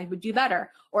articles, I would do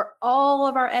better. Or all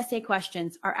of our essay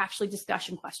questions are actually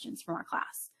discussion questions from our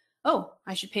class. Oh,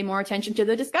 I should pay more attention to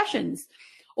the discussions.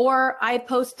 Or I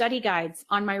post study guides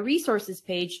on my resources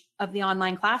page of the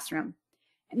online classroom.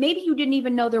 Maybe you didn't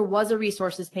even know there was a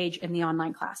resources page in the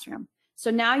online classroom.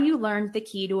 So now you learned the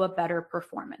key to a better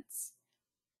performance.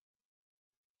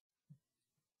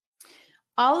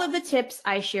 All of the tips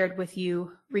I shared with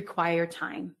you require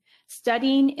time.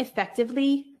 Studying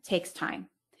effectively takes time.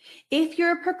 If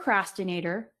you're a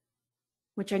procrastinator,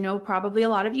 which I know probably a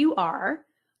lot of you are,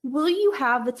 will you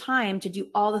have the time to do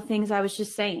all the things I was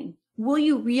just saying? Will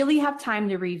you really have time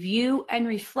to review and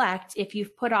reflect if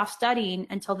you've put off studying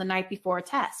until the night before a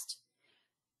test?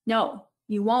 No,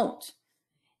 you won't.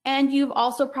 And you've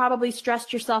also probably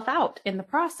stressed yourself out in the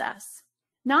process.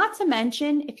 Not to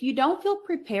mention, if you don't feel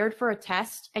prepared for a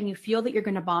test and you feel that you're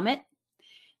going to bomb it,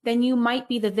 then you might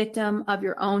be the victim of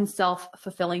your own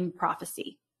self-fulfilling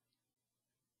prophecy.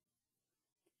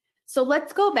 So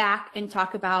let's go back and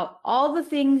talk about all the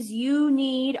things you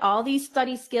need, all these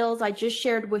study skills I just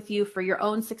shared with you for your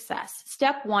own success.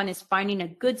 Step 1 is finding a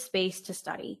good space to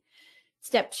study.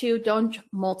 Step 2, don't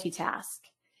multitask.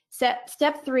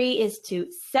 Step 3 is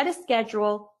to set a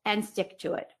schedule and stick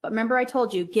to it. But remember, I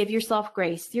told you, give yourself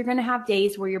grace. You're going to have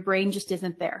days where your brain just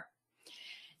isn't there.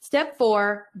 Step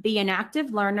 4, be an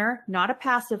active learner, not a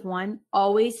passive one,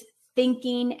 always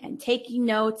thinking and taking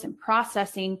notes and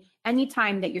processing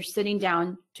anytime that you're sitting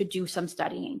down to do some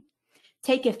studying.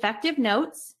 Take effective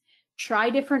notes,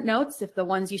 try different notes if the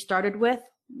ones you started with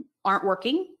aren't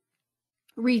working.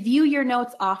 Review your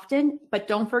notes often, but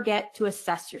don't forget to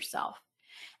assess yourself.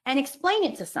 And explain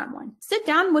it to someone. Sit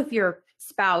down with your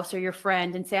spouse or your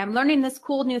friend and say, I'm learning this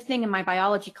cool new thing in my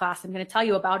biology class. I'm going to tell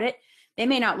you about it. They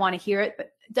may not want to hear it,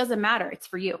 but it doesn't matter. It's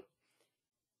for you.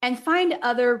 And find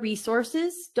other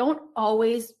resources. Don't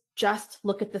always just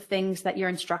look at the things that your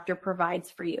instructor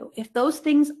provides for you. If those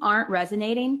things aren't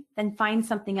resonating, then find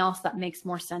something else that makes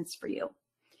more sense for you.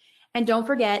 And don't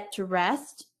forget to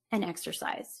rest and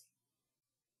exercise.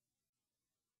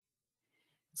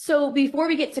 So before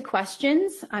we get to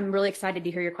questions, I'm really excited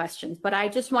to hear your questions, but I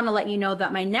just want to let you know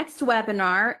that my next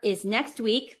webinar is next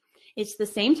week. It's the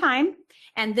same time,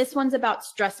 and this one's about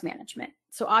stress management.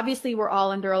 So obviously we're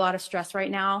all under a lot of stress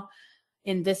right now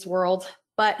in this world,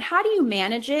 but how do you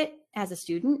manage it as a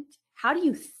student? How do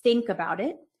you think about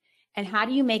it? And how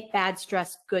do you make bad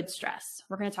stress good stress?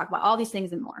 We're going to talk about all these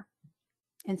things and more.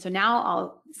 And so now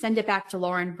I'll send it back to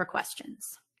Lauren for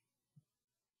questions.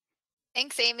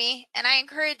 Thanks, Amy. And I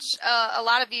encourage a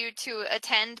lot of you to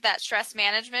attend that stress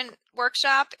management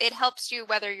workshop. It helps you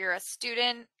whether you're a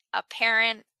student, a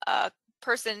parent, a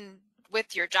person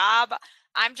with your job.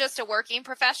 I'm just a working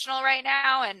professional right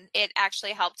now, and it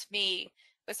actually helped me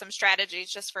with some strategies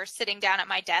just for sitting down at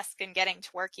my desk and getting to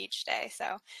work each day. So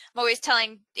I'm always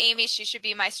telling Amy she should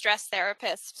be my stress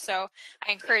therapist. So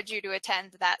I encourage you to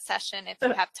attend that session if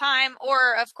you have time,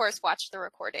 or of course watch the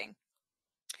recording.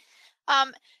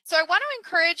 So I want to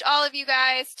encourage all of you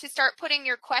guys to start putting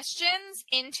your questions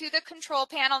into the control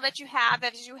panel that you have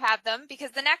as you have them,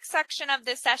 because the next section of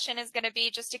this session is going to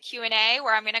be just a Q&A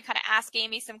where I'm going to kind of ask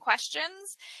Amy some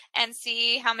questions and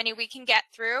see how many we can get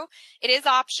through. It is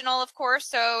optional, of course,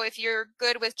 so if you're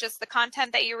good with just the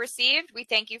content that you received, we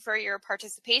thank you for your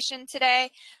participation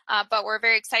today, but we're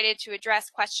very excited to address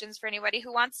questions for anybody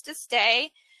who wants to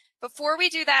stay. Before we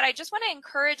do that, I just want to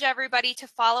encourage everybody to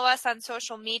follow us on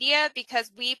social media, because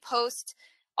we post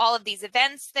all of these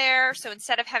events there. So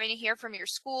instead of having to hear from your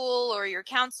school or your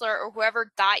counselor or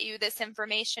whoever got you this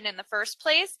information in the first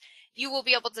place, you will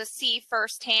be able to see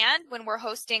firsthand when we're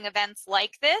hosting events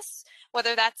like this,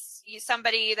 whether that's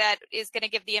somebody that is going to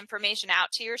give the information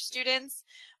out to your students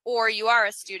or you are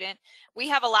a student. We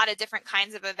have a lot of different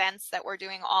kinds of events that we're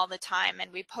doing all the time,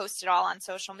 and we post it all on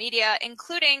social media,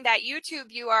 including that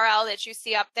YouTube URL that you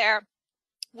see up there.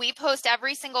 We post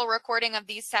every single recording of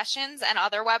these sessions and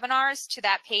other webinars to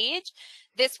that page.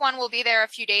 This one will be there a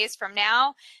few days from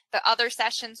now. The other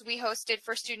sessions we hosted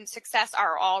for student success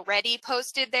are already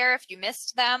posted there if you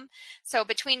missed them. So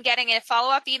between getting a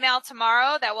follow-up email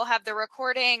tomorrow that will have the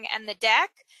recording and the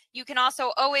deck, you can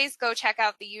also always go check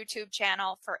out the YouTube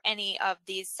channel for any of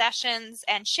these sessions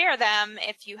and share them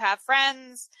if you have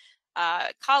friends,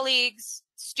 colleagues,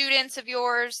 students of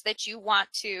yours that you want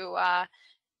to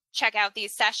check out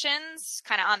these sessions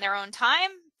kind of on their own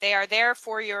time. They are there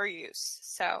for your use.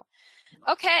 So,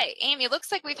 okay, Amy,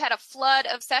 looks like we've had a flood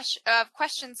of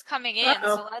questions coming in.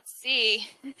 So let's see.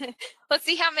 Let's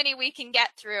see how many we can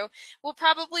get through. We'll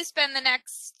probably spend the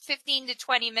next 15 to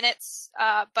 20 minutes.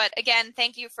 But again,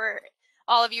 thank you for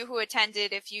all of you who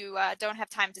attended if you don't have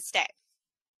time to stay.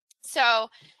 So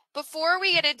before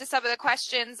we get into some of the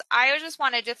questions, I just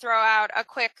wanted to throw out a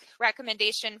quick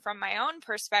recommendation from my own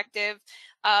perspective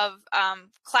of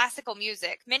classical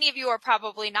music. Many of you are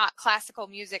probably not classical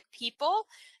music people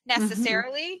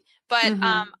necessarily, but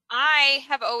I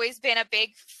have always been a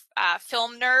big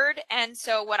film nerd, and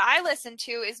so what I listen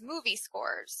to is movie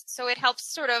scores. So it helps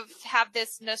sort of have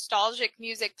this nostalgic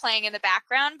music playing in the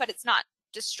background, but it's not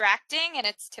distracting, and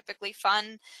it's typically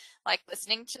fun, like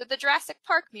listening to the Jurassic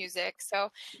Park music. So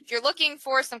if you're looking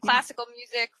for some classical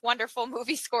music, wonderful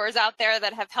movie scores out there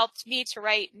that have helped me to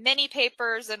write many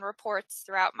papers and reports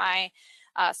throughout my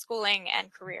schooling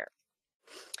and career.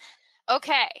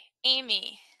 Okay,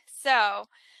 Amy. So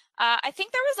I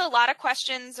think there was a lot of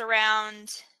questions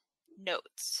around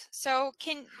notes. So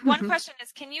one question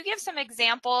is, can you give some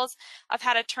examples of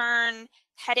how to turn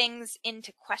headings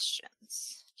into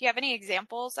questions? Do you have any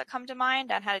examples that come to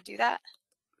mind on how to do that?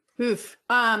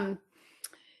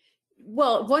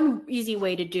 Well, one easy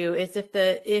way to do is if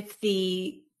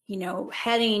the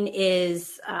heading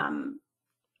is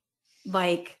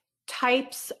like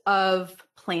types of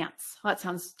plants. Well, that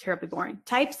sounds terribly boring.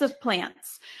 Types of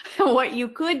plants. How you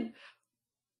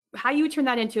would turn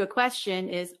that into a question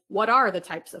is, what are the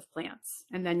types of plants?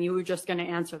 And then you were just going to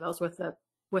answer those with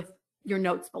your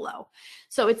notes below.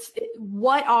 So it's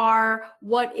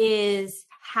what is,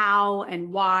 how,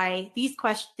 and why. These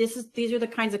are the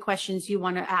kinds of questions you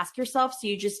want to ask yourself. So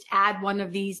you just add one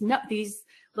of these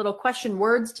little question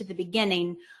words to the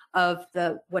beginning of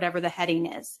whatever the heading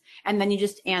is, and then you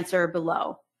just answer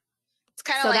below. It's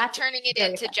kind of like turning it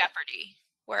into Jeopardy,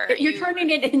 where you're turning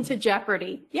it into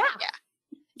Jeopardy.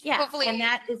 Yeah. Hopefully, and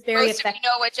that is very most of you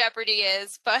know what Jeopardy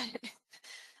is, but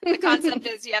the concept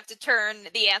is you have to turn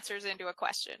the answers into a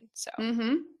question. So.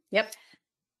 Yep.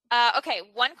 Okay,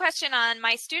 one question on,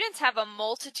 my students have a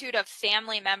multitude of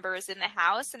family members in the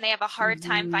house and they have a hard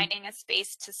time finding a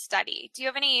space to study. Do you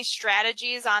have any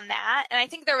strategies on that? And I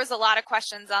think there was a lot of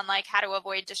questions on like how to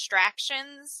avoid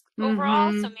distractions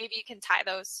overall, so maybe you can tie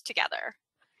those together.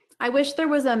 I wish there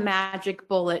was a magic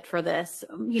bullet for this,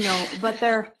 but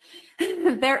there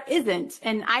isn't.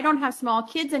 And I don't have small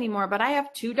kids anymore, but I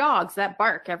have 2 dogs that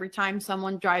bark every time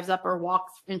someone drives up or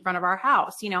walks in front of our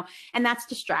house, and that's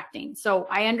distracting. So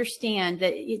I understand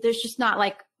that there's just not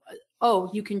like, oh,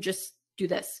 you can just do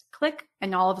this, click,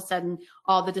 and all of a sudden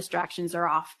all the distractions are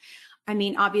off. I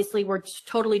mean, obviously we're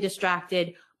totally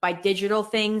distracted by digital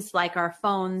things like our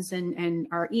phones and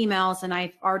our emails. And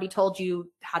I've already told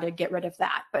you how to get rid of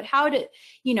that, but how to,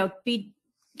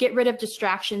 get rid of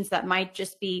distractions that might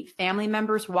just be family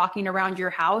members walking around your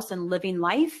house and living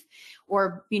life,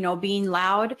 or, being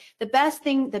loud. The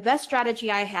best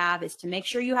strategy I have is to make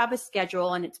sure you have a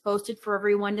schedule and it's posted for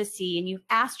everyone to see. And you've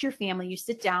asked your family, you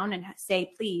sit down and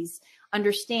say, please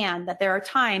understand that there are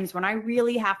times when I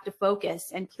really have to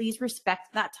focus, and please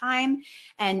respect that time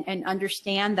and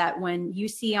understand that when you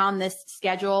see on this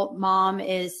schedule, mom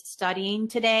is studying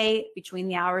today between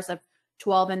the hours of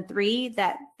 12 and 3,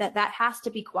 that has to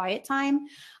be quiet time.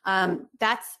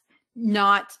 That's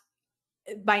not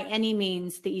by any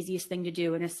means the easiest thing to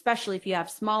do. And especially if you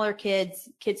have smaller kids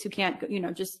who can't,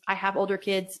 I have older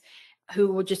kids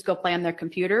who will just go play on their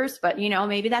computers, but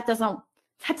maybe that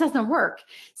doesn't work.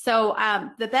 So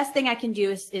the best thing I can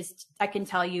do is I can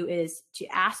tell you is to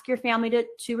ask your family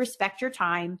to respect your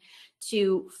time,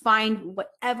 to find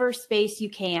whatever space you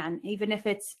can, even if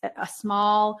it's a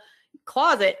small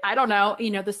closet, I don't know,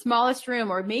 the smallest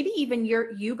room, or maybe even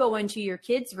you go into your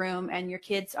kids' room and your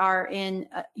kids are in,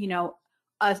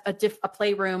 a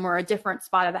playroom or a different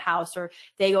spot of the house, or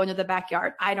they go into the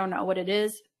backyard. I don't know what it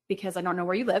is because I don't know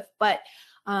where you live, but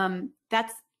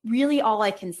that's really all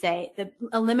I can say.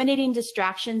 Eliminating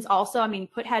distractions also,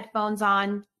 put headphones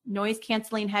on, noise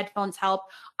canceling headphones help.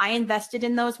 I invested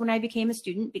in those when I became a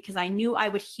student because I knew I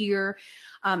would hear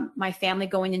my family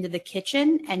going into the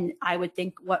kitchen and I would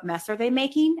think, what mess are they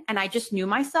making? And I just knew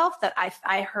myself that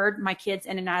I heard my kids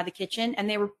in and out of the kitchen, and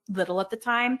they were little at the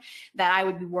time, that I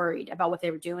would be worried about what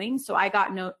they were doing. So I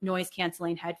got noise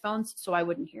canceling headphones so I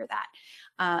wouldn't hear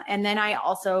that. And then I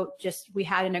also we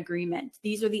had an agreement.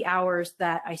 These are the hours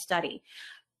that I study.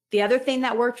 The other thing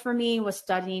that worked for me was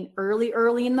studying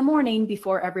early in the morning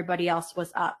before everybody else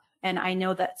was up. And I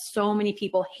know that so many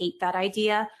people hate that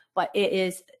idea, but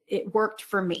it worked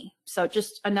for me. So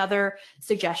just another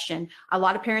suggestion. A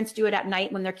lot of parents do it at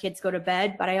night when their kids go to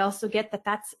bed, but I also get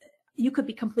that you could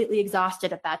be completely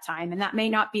exhausted at that time, and that may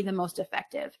not be the most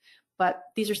effective, but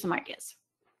these are some ideas.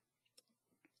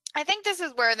 I think this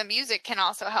is where the music can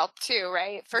also help too,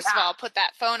 right? First of all, put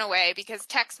that phone away, because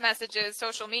text messages,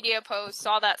 social media posts,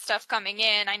 all that stuff coming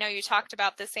in. I know you talked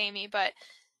about this, Amy, but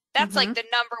that's like the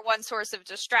number one source of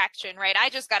distraction, right? I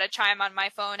just got a chime on my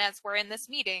phone as we're in this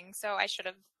meeting, so I should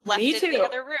have left it in the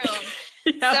other room.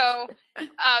 Yeah. So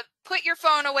put your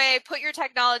phone away, put your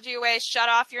technology away, shut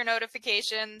off your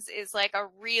notifications is like a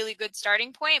really good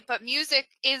starting point. But music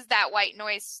is that white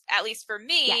noise, at least for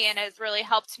me, yes. And has really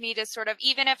helped me to sort of,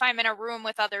 even if I'm in a room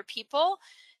with other people,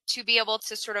 to be able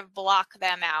to sort of block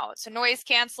them out. So noise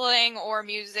canceling or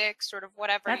music, sort of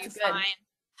whatever that's you good. Find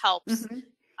helps.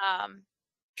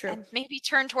 True. And maybe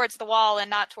turn towards the wall and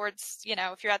not towards,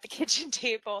 if you're at the kitchen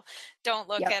table, don't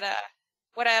look at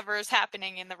whatever is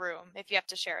happening in the room if you have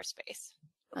to share a space.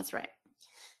 That's right.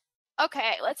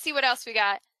 Okay, let's see what else we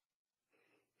got.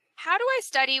 How do I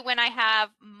study when I have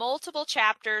multiple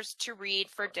chapters to read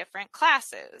for different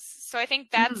classes? So I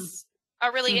think that's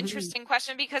a really interesting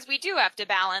question, because we do have to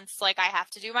balance, like I have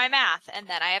to do my math, and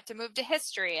then I have to move to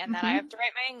history, and then I have to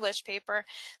write my English paper.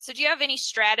 So do you have any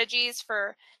strategies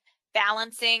for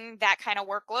balancing that kind of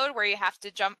workload where you have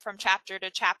to jump from chapter to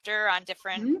chapter on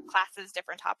different classes,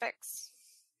 different topics?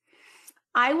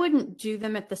 I wouldn't do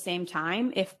them at the same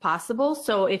time if possible.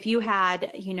 So if you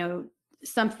had,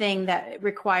 something that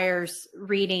requires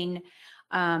reading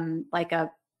like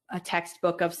a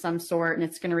textbook of some sort, and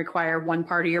it's going to require one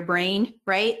part of your brain,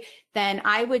 right? Then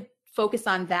I would focus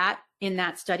on that in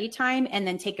that study time and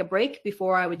then take a break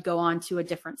before I would go on to a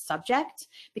different subject.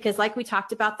 Because like we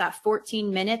talked about, that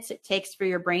 14 minutes it takes for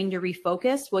your brain to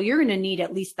refocus, well, you're going to need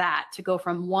at least that to go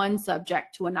from one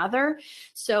subject to another.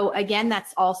 So again,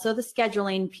 that's also the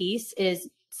scheduling piece, is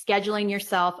scheduling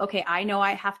yourself. Okay, I know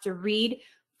I have to read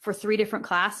for 3 different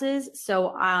classes.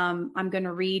 So I'm going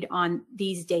to read on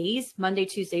these days, Monday,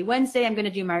 Tuesday, Wednesday, I'm going to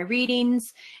do my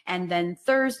readings. And then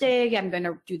Thursday, I'm going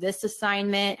to do this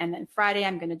assignment. And then Friday,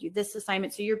 I'm going to do this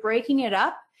assignment. So you're breaking it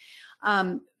up.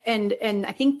 And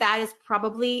I think that is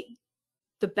probably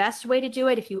the best way to do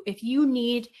it. If you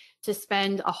need to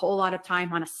spend a whole lot of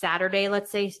time on a Saturday, let's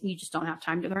say you just don't have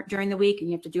time during the week and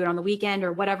you have to do it on the weekend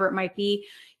or whatever it might be,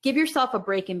 give yourself a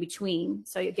break in between.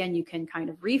 So again, you can kind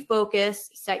of refocus,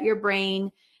 set your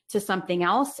brain to something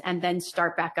else, and then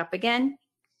start back up again.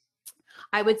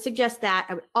 I would suggest that.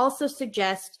 I would also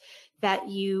suggest that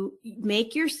you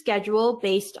make your schedule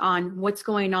based on what's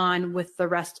going on with the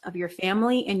rest of your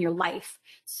family and your life.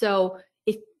 So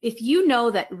if you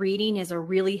know that reading is a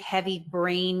really heavy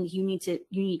brain, you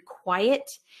need quiet,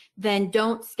 then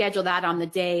don't schedule that on the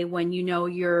day when you know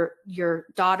your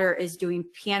daughter is doing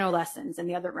piano lessons in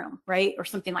the other room, right? Or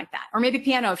something like that. Or maybe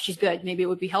piano if she's good, maybe it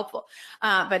would be helpful.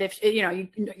 But if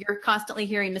you're constantly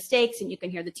hearing mistakes and you can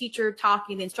hear the teacher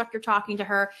talking, the instructor talking to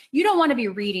her, you don't want to be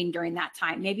reading during that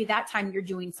time. Maybe that time you're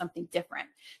doing something different.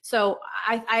 So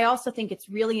I also think it's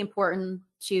really important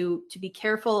to be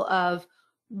careful of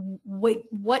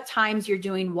what times you're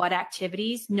doing what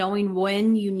activities, knowing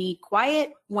when you need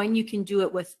quiet, when you can do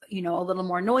it with, a little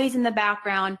more noise in the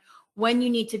background, when you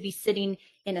need to be sitting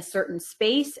in a certain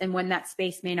space and when that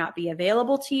space may not be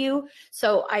available to you.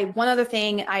 So one other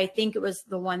thing, I think it was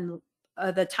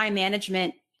the time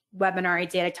management webinar I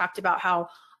did, I talked about how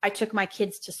I took my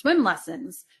kids to swim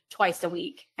lessons twice a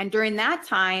week. And during that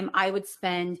time, I would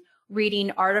spend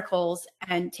reading articles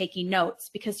and taking notes,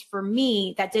 because for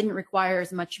me, that didn't require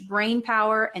as much brain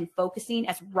power and focusing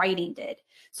as writing did.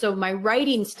 So my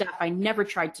writing stuff, I never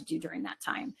tried to do during that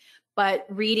time, but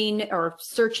reading or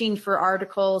searching for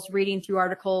articles, reading through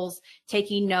articles,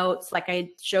 taking notes, like I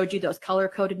showed you those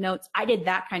color-coded notes, I did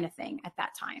that kind of thing at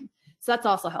that time. So that's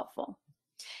also helpful.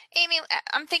 Amy,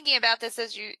 I'm thinking about this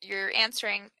as you're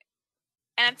answering.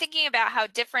 And I'm thinking about how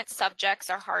different subjects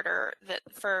are harder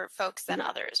for folks than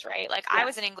others, right? Like I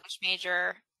was an English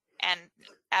major and,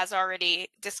 as already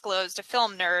disclosed, a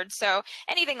film nerd. So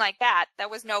anything like that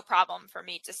was no problem for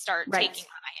me to start taking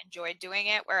on. I enjoyed doing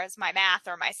it. Whereas my math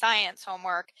or my science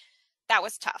homework, that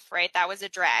was tough, right? That was a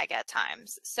drag at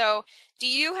times. So do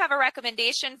you have a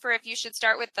recommendation for if you should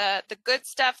start with the good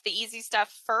stuff, the easy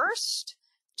stuff first,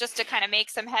 just to kind of make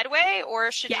some headway,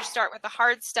 or should you start with the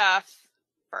hard stuff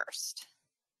first?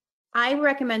 I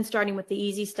recommend starting with the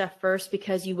easy stuff first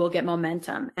because you will get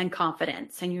momentum and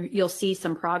confidence, and you'll see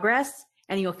some progress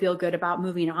and you'll feel good about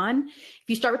moving on. If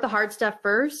you start with the hard stuff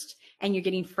first and you're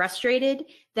getting frustrated,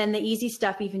 then the easy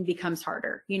stuff even becomes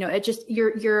harder. You know, it just,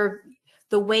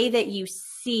 the way that you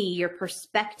see your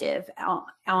perspective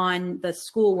on the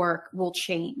schoolwork will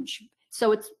change.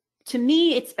 So to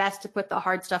me, it's best to put the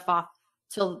hard stuff off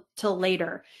till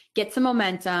later, get some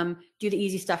momentum, do the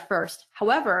easy stuff first.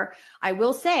 However, I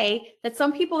will say that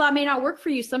some people, that may not work for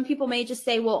you. Some people may just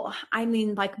say, well, I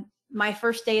mean, like my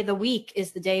first day of the week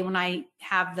is the day when I'm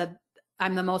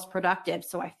the most productive.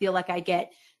 So I feel like I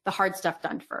get the hard stuff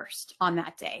done first on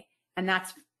that day. And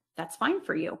that's fine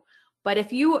for you. But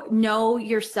if you know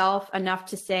yourself enough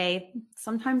to say,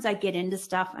 sometimes I get into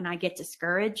stuff and I get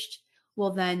discouraged,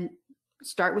 well, then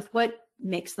start with what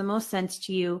makes the most sense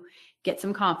to you, get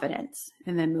some confidence,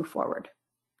 and then move forward.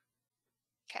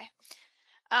 Okay.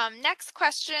 Next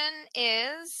question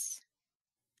is,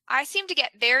 I seem to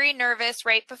get very nervous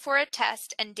right before a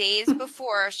test and days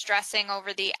before, stressing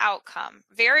over the outcome.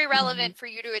 Very relevant for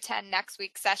you to attend next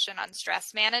week's session on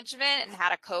stress management and how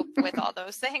to cope with all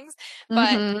those things.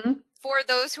 But for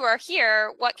those who are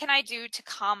here, what can I do to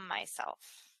calm myself?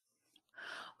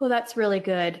 Well, that's really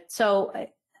good. So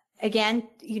again,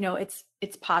 you know, it's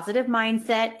positive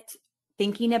mindset. It's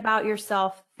thinking about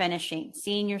yourself finishing,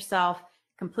 seeing yourself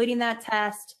completing that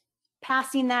test,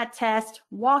 passing that test,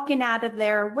 walking out of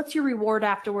there. What's your reward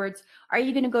afterwards? Are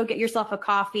you going to go get yourself a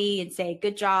coffee and say,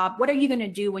 good job? What are you going to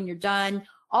do when you're done?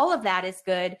 All of that is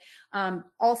good.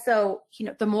 Also, you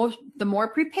know, the more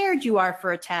prepared you are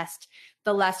for a test,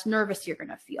 the less nervous you're going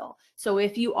to feel. So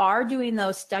if you are doing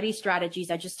those study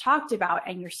strategies I just talked about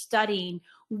and you're studying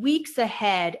weeks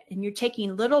ahead and you're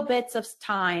taking little bits of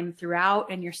time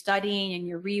throughout and you're studying and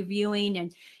you're reviewing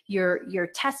and you're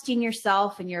testing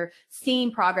yourself and you're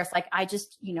seeing progress, like I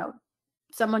just, you know,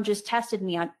 someone just tested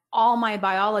me on all my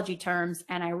biology terms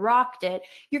and I rocked it,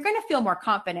 you're going to feel more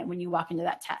confident when you walk into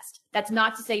that test. That's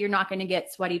not to say you're not going to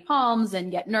get sweaty palms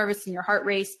and get nervous and your heart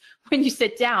race when you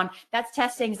sit down. That's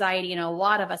test anxiety, and a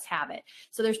lot of us have it.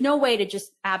 So there's no way to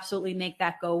just absolutely make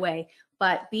that go away.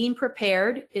 But being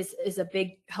prepared is a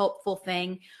big helpful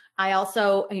thing. I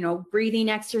also, you know, breathing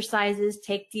exercises,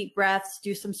 take deep breaths,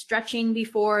 do some stretching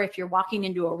before if you're walking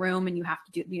into a room and you have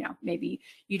to do, you know, maybe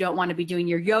you don't want to be doing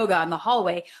your yoga in the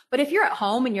hallway. But if you're at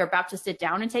home and you're about to sit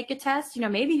down and take a test, you know,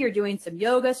 maybe you're doing some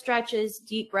yoga stretches,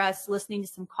 deep breaths, listening to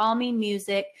some calming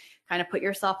music, kind of put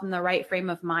yourself in the right frame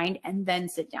of mind and then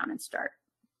sit down and start.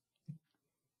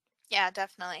 Yeah,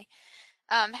 definitely.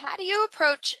 How do you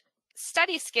approach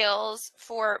study skills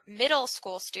for middle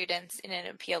school students in an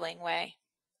appealing way?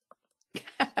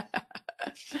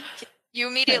 You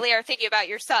immediately are thinking about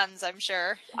your sons, I'm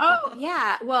sure. Oh,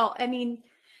 yeah. Well, I mean,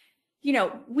 you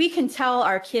know, we can tell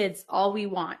our kids all we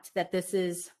want that this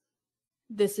is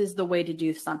the way to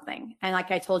do something. And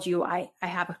like I told you, I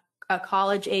have a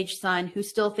college age son who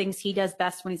still thinks he does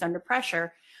best when he's under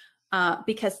pressure.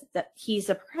 Because he's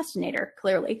a procrastinator,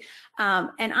 clearly.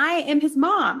 And I am his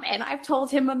mom, and I've told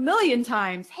him a million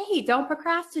times, hey, don't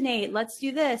procrastinate. Let's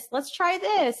do this. Let's try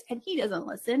this. And he doesn't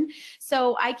listen.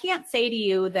 So I can't say to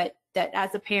you that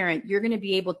as a parent, you're going to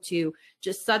be able to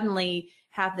just suddenly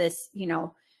have this, you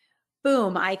know,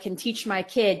 boom, I can teach my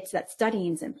kids that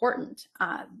studying is important.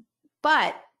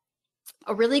 But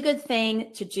a really good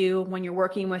thing to do when you're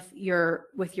working with your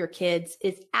kids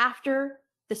is after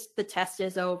the test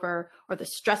is over or the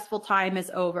stressful time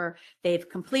is over, they've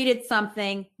completed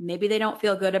something, maybe they don't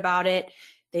feel good about it,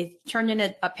 they've turned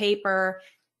in a paper,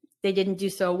 they didn't do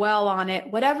so well on it,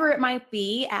 whatever it might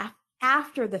be,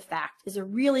 after the fact is a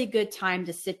really good time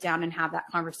to sit down and have that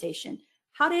conversation.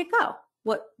 How did it go?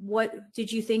 What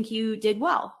did you think you did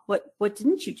well? What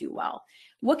didn't you do well?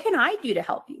 What can I do to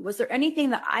help you? Was there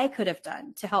anything that I could have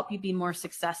done to help you be more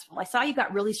successful? I saw you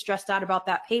got really stressed out about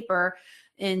that paper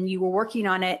and you were working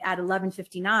on it at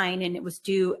 11:59 and it was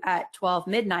due at 12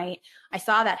 midnight. I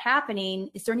saw that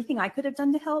happening. Is there anything I could have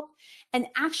done to help? And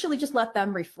actually just let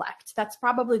them reflect. That's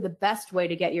probably the best way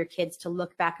to get your kids to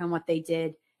look back on what they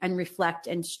did and reflect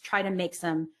and try to make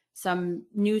some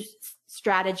new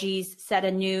strategies, set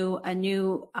a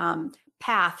new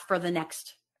path for the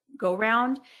next go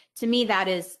round. To me, that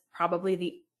is probably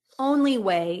the only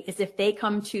way, is if they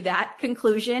come to that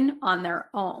conclusion on their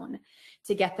own,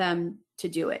 to get them to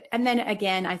do it. And then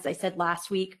again, as I said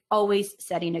last week, always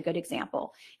setting a good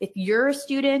example. If you're a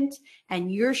student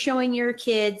and you're showing your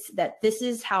kids that this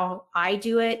is how I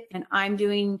do it and I'm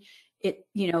doing it,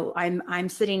 you know, I'm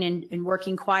sitting and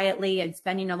working quietly and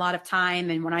spending a lot of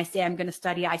time. And when I say I'm going to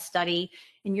study, I study,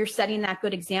 and you're setting that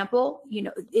good example, you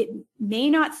know, it may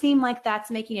not seem like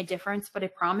that's making a difference, but I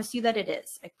promise you that it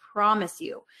is. I promise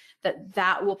you that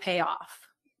that will pay off.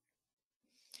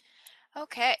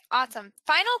 Okay, awesome.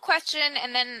 Final question,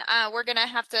 and then we're going to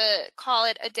have to call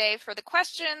it a day for the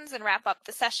questions and wrap up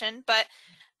the session. But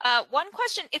one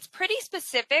question, it's pretty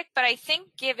specific, but I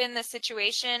think given the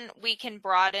situation, we can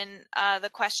broaden the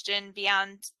question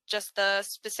beyond just the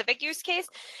specific use case.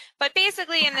 But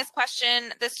basically in this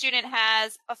question, the student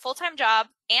has a full-time job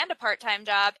and a part-time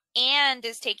job and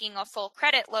is taking a full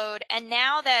credit load. And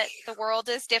now that the world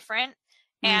is different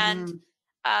and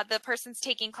the person's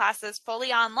taking classes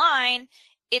fully online,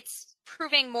 it's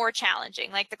proving more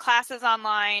challenging. Like the classes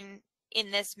online in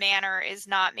this manner is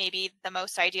not maybe the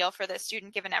most ideal for the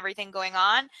student given everything going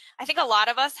on. I think a lot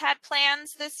of us had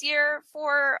plans this year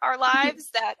for our lives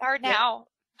that are now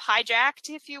hijacked,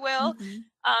 if you will.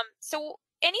 So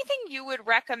anything you would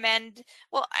recommend?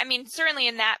 Well, I mean, certainly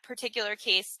in that particular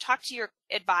case, talk to your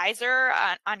advisor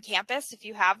on campus if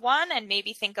you have one, and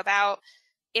maybe think about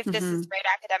if this is the right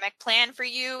academic plan for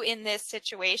you in this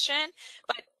situation.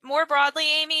 But more broadly,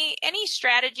 Amy, any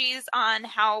strategies on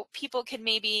how people can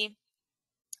maybe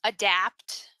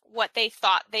adapt what they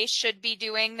thought they should be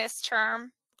doing this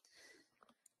term?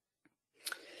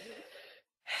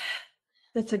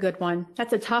 That's a good one.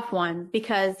 That's a tough one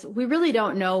because we really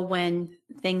don't know when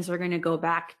things are going to go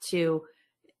back to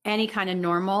any kind of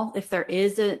normal. If there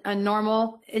is a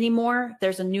normal anymore,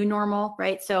 there's a new normal,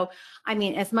 right? So, I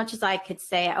mean, as much as I could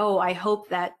say, oh, I hope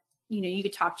that, you know, you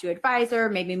could talk to your advisor,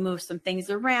 maybe move some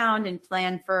things around and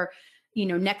plan for, you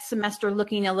know, next semester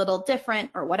looking a little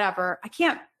different or whatever.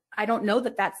 I don't know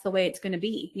that that's the way it's going to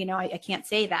be. You know, I can't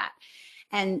say that.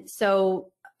 And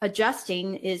so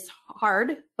adjusting is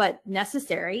hard, but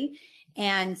necessary.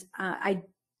 And I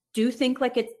do think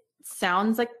like it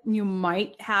sounds like you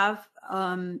might have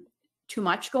too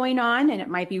much going on and it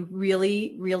might be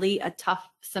really, really a tough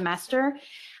semester.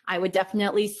 I would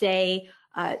definitely say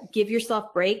give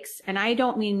yourself breaks. And I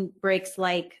don't mean breaks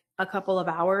like a couple of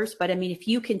hours, but I mean, if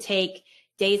you can take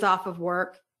days off of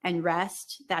work and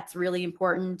rest, that's really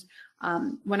important.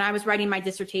 When I was writing my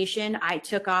dissertation, I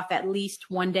took off at least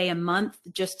one day a month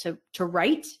just to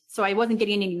write. So I wasn't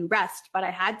getting any rest, but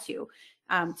I had to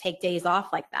take days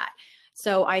off like that.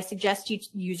 So I suggest you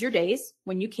use your days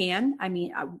when you can. I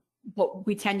mean, what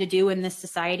we tend to do in this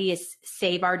society is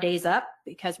save our days up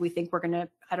because we think we're going to,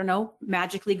 I don't know,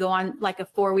 magically go on like a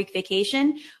 4-week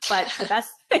vacation. But the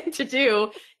best thing to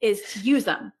do is to use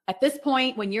them. At this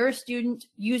point, when you're a student,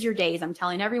 use your days. I'm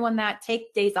telling everyone that.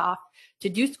 Take days off to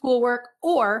do schoolwork,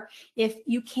 or if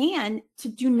you can, to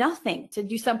do nothing, to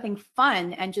do something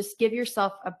fun and just give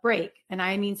yourself a break. And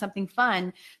I mean something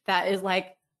fun that is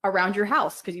like around your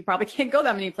house, because you probably can't go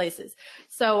that many places.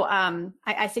 So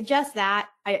I suggest that.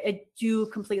 I do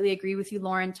completely agree with you,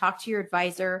 Lauren. Talk to your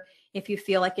advisor if you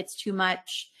feel like it's too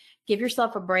much. Give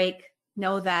yourself a break.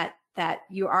 Know that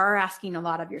you are asking a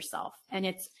lot of yourself, and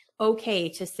it's okay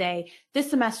to say,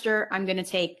 this semester I'm going to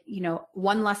take, you know,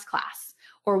 one less class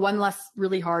or one less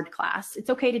really hard class. It's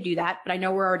okay to do that, but I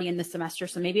know we're already in the semester,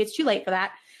 so maybe it's too late for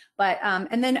that. But,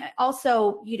 and then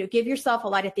also, you know, give yourself a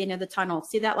light at the end of the tunnel.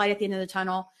 See that light at the end of the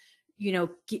tunnel, you know,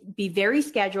 be very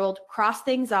scheduled, cross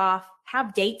things off,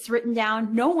 have dates written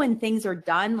down, know when things are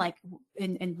done, like,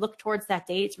 and look towards that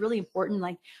date. It's really important.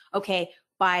 Like, okay,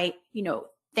 by, you know,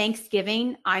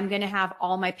 Thanksgiving, I'm going to have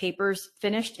all my papers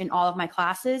finished in all of my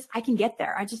classes. I can get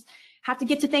there. I just have to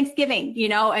get to Thanksgiving, you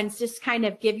know, and just kind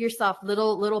of give yourself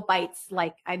little bites.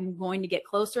 Like, I'm going to get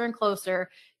closer and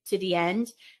closer to the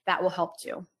end. That will help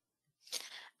too.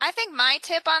 I think my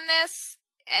tip on this,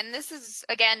 and this is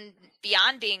again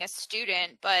beyond being a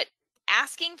student, but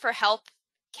asking for help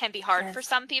can be hard for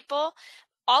some people.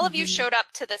 All of you showed up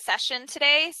to the session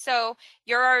today, so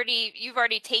you've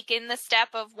already taken the step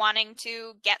of wanting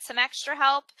to get some extra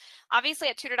help. Obviously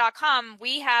at Tutor.com,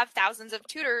 we have thousands of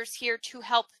tutors here to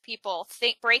help people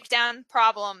break down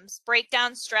problems, break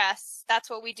down stress. That's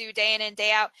what we do day in and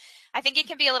day out. I think it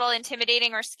can be a little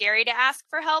intimidating or scary to ask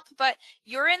for help, but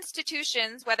your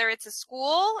institutions, whether it's a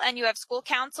school and you have school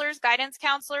counselors, guidance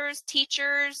counselors,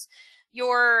 teachers,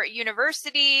 your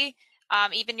university,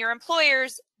 even your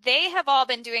employers, they have all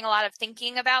been doing a lot of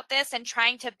thinking about this and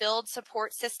trying to build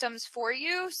support systems for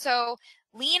you. So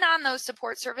lean on those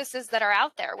support services that are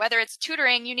out there. Whether it's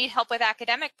tutoring, you need help with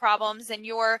academic problems in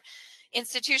your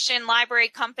institution, library,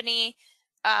 company,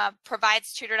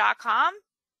 provides Tutor.com,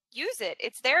 use it.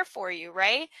 It's there for you,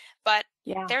 right? But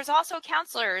there's also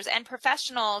counselors and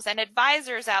professionals and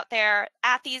advisors out there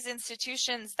at these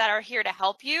institutions that are here to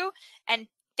help you and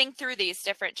think through these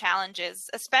different challenges,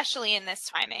 especially in this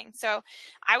timing. So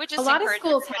I would just encourage a lot of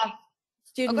schools everybody. have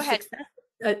student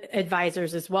success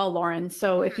advisors as well, Lauren.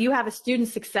 So if you have a student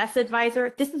success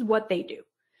advisor, this is what they do,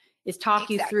 is talk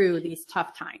you through these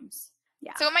tough times.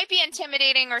 Yeah. So it might be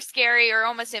intimidating or scary or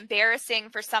almost embarrassing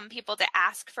for some people to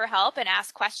ask for help and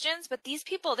ask questions, but these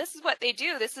people, this is what they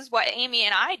do. This is what Amy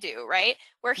and I do, right?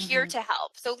 We're here to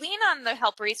help. So lean on the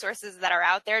help resources that are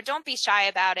out there. Don't be shy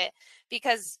about it,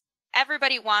 because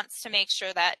everybody wants to make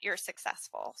sure that you're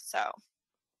successful. So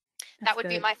that would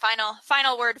be my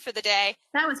final word for the day.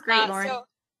 That was great, Lauren. So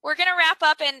we're going to wrap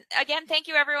up. And again, thank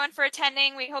you everyone for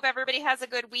attending. We hope everybody has a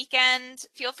good weekend.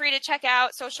 Feel free to check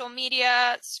out social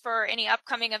media for any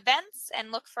upcoming events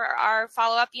and look for our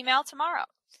follow-up email tomorrow.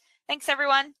 Thanks,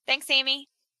 everyone. Thanks, Amy.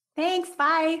 Thanks.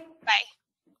 Bye. Bye.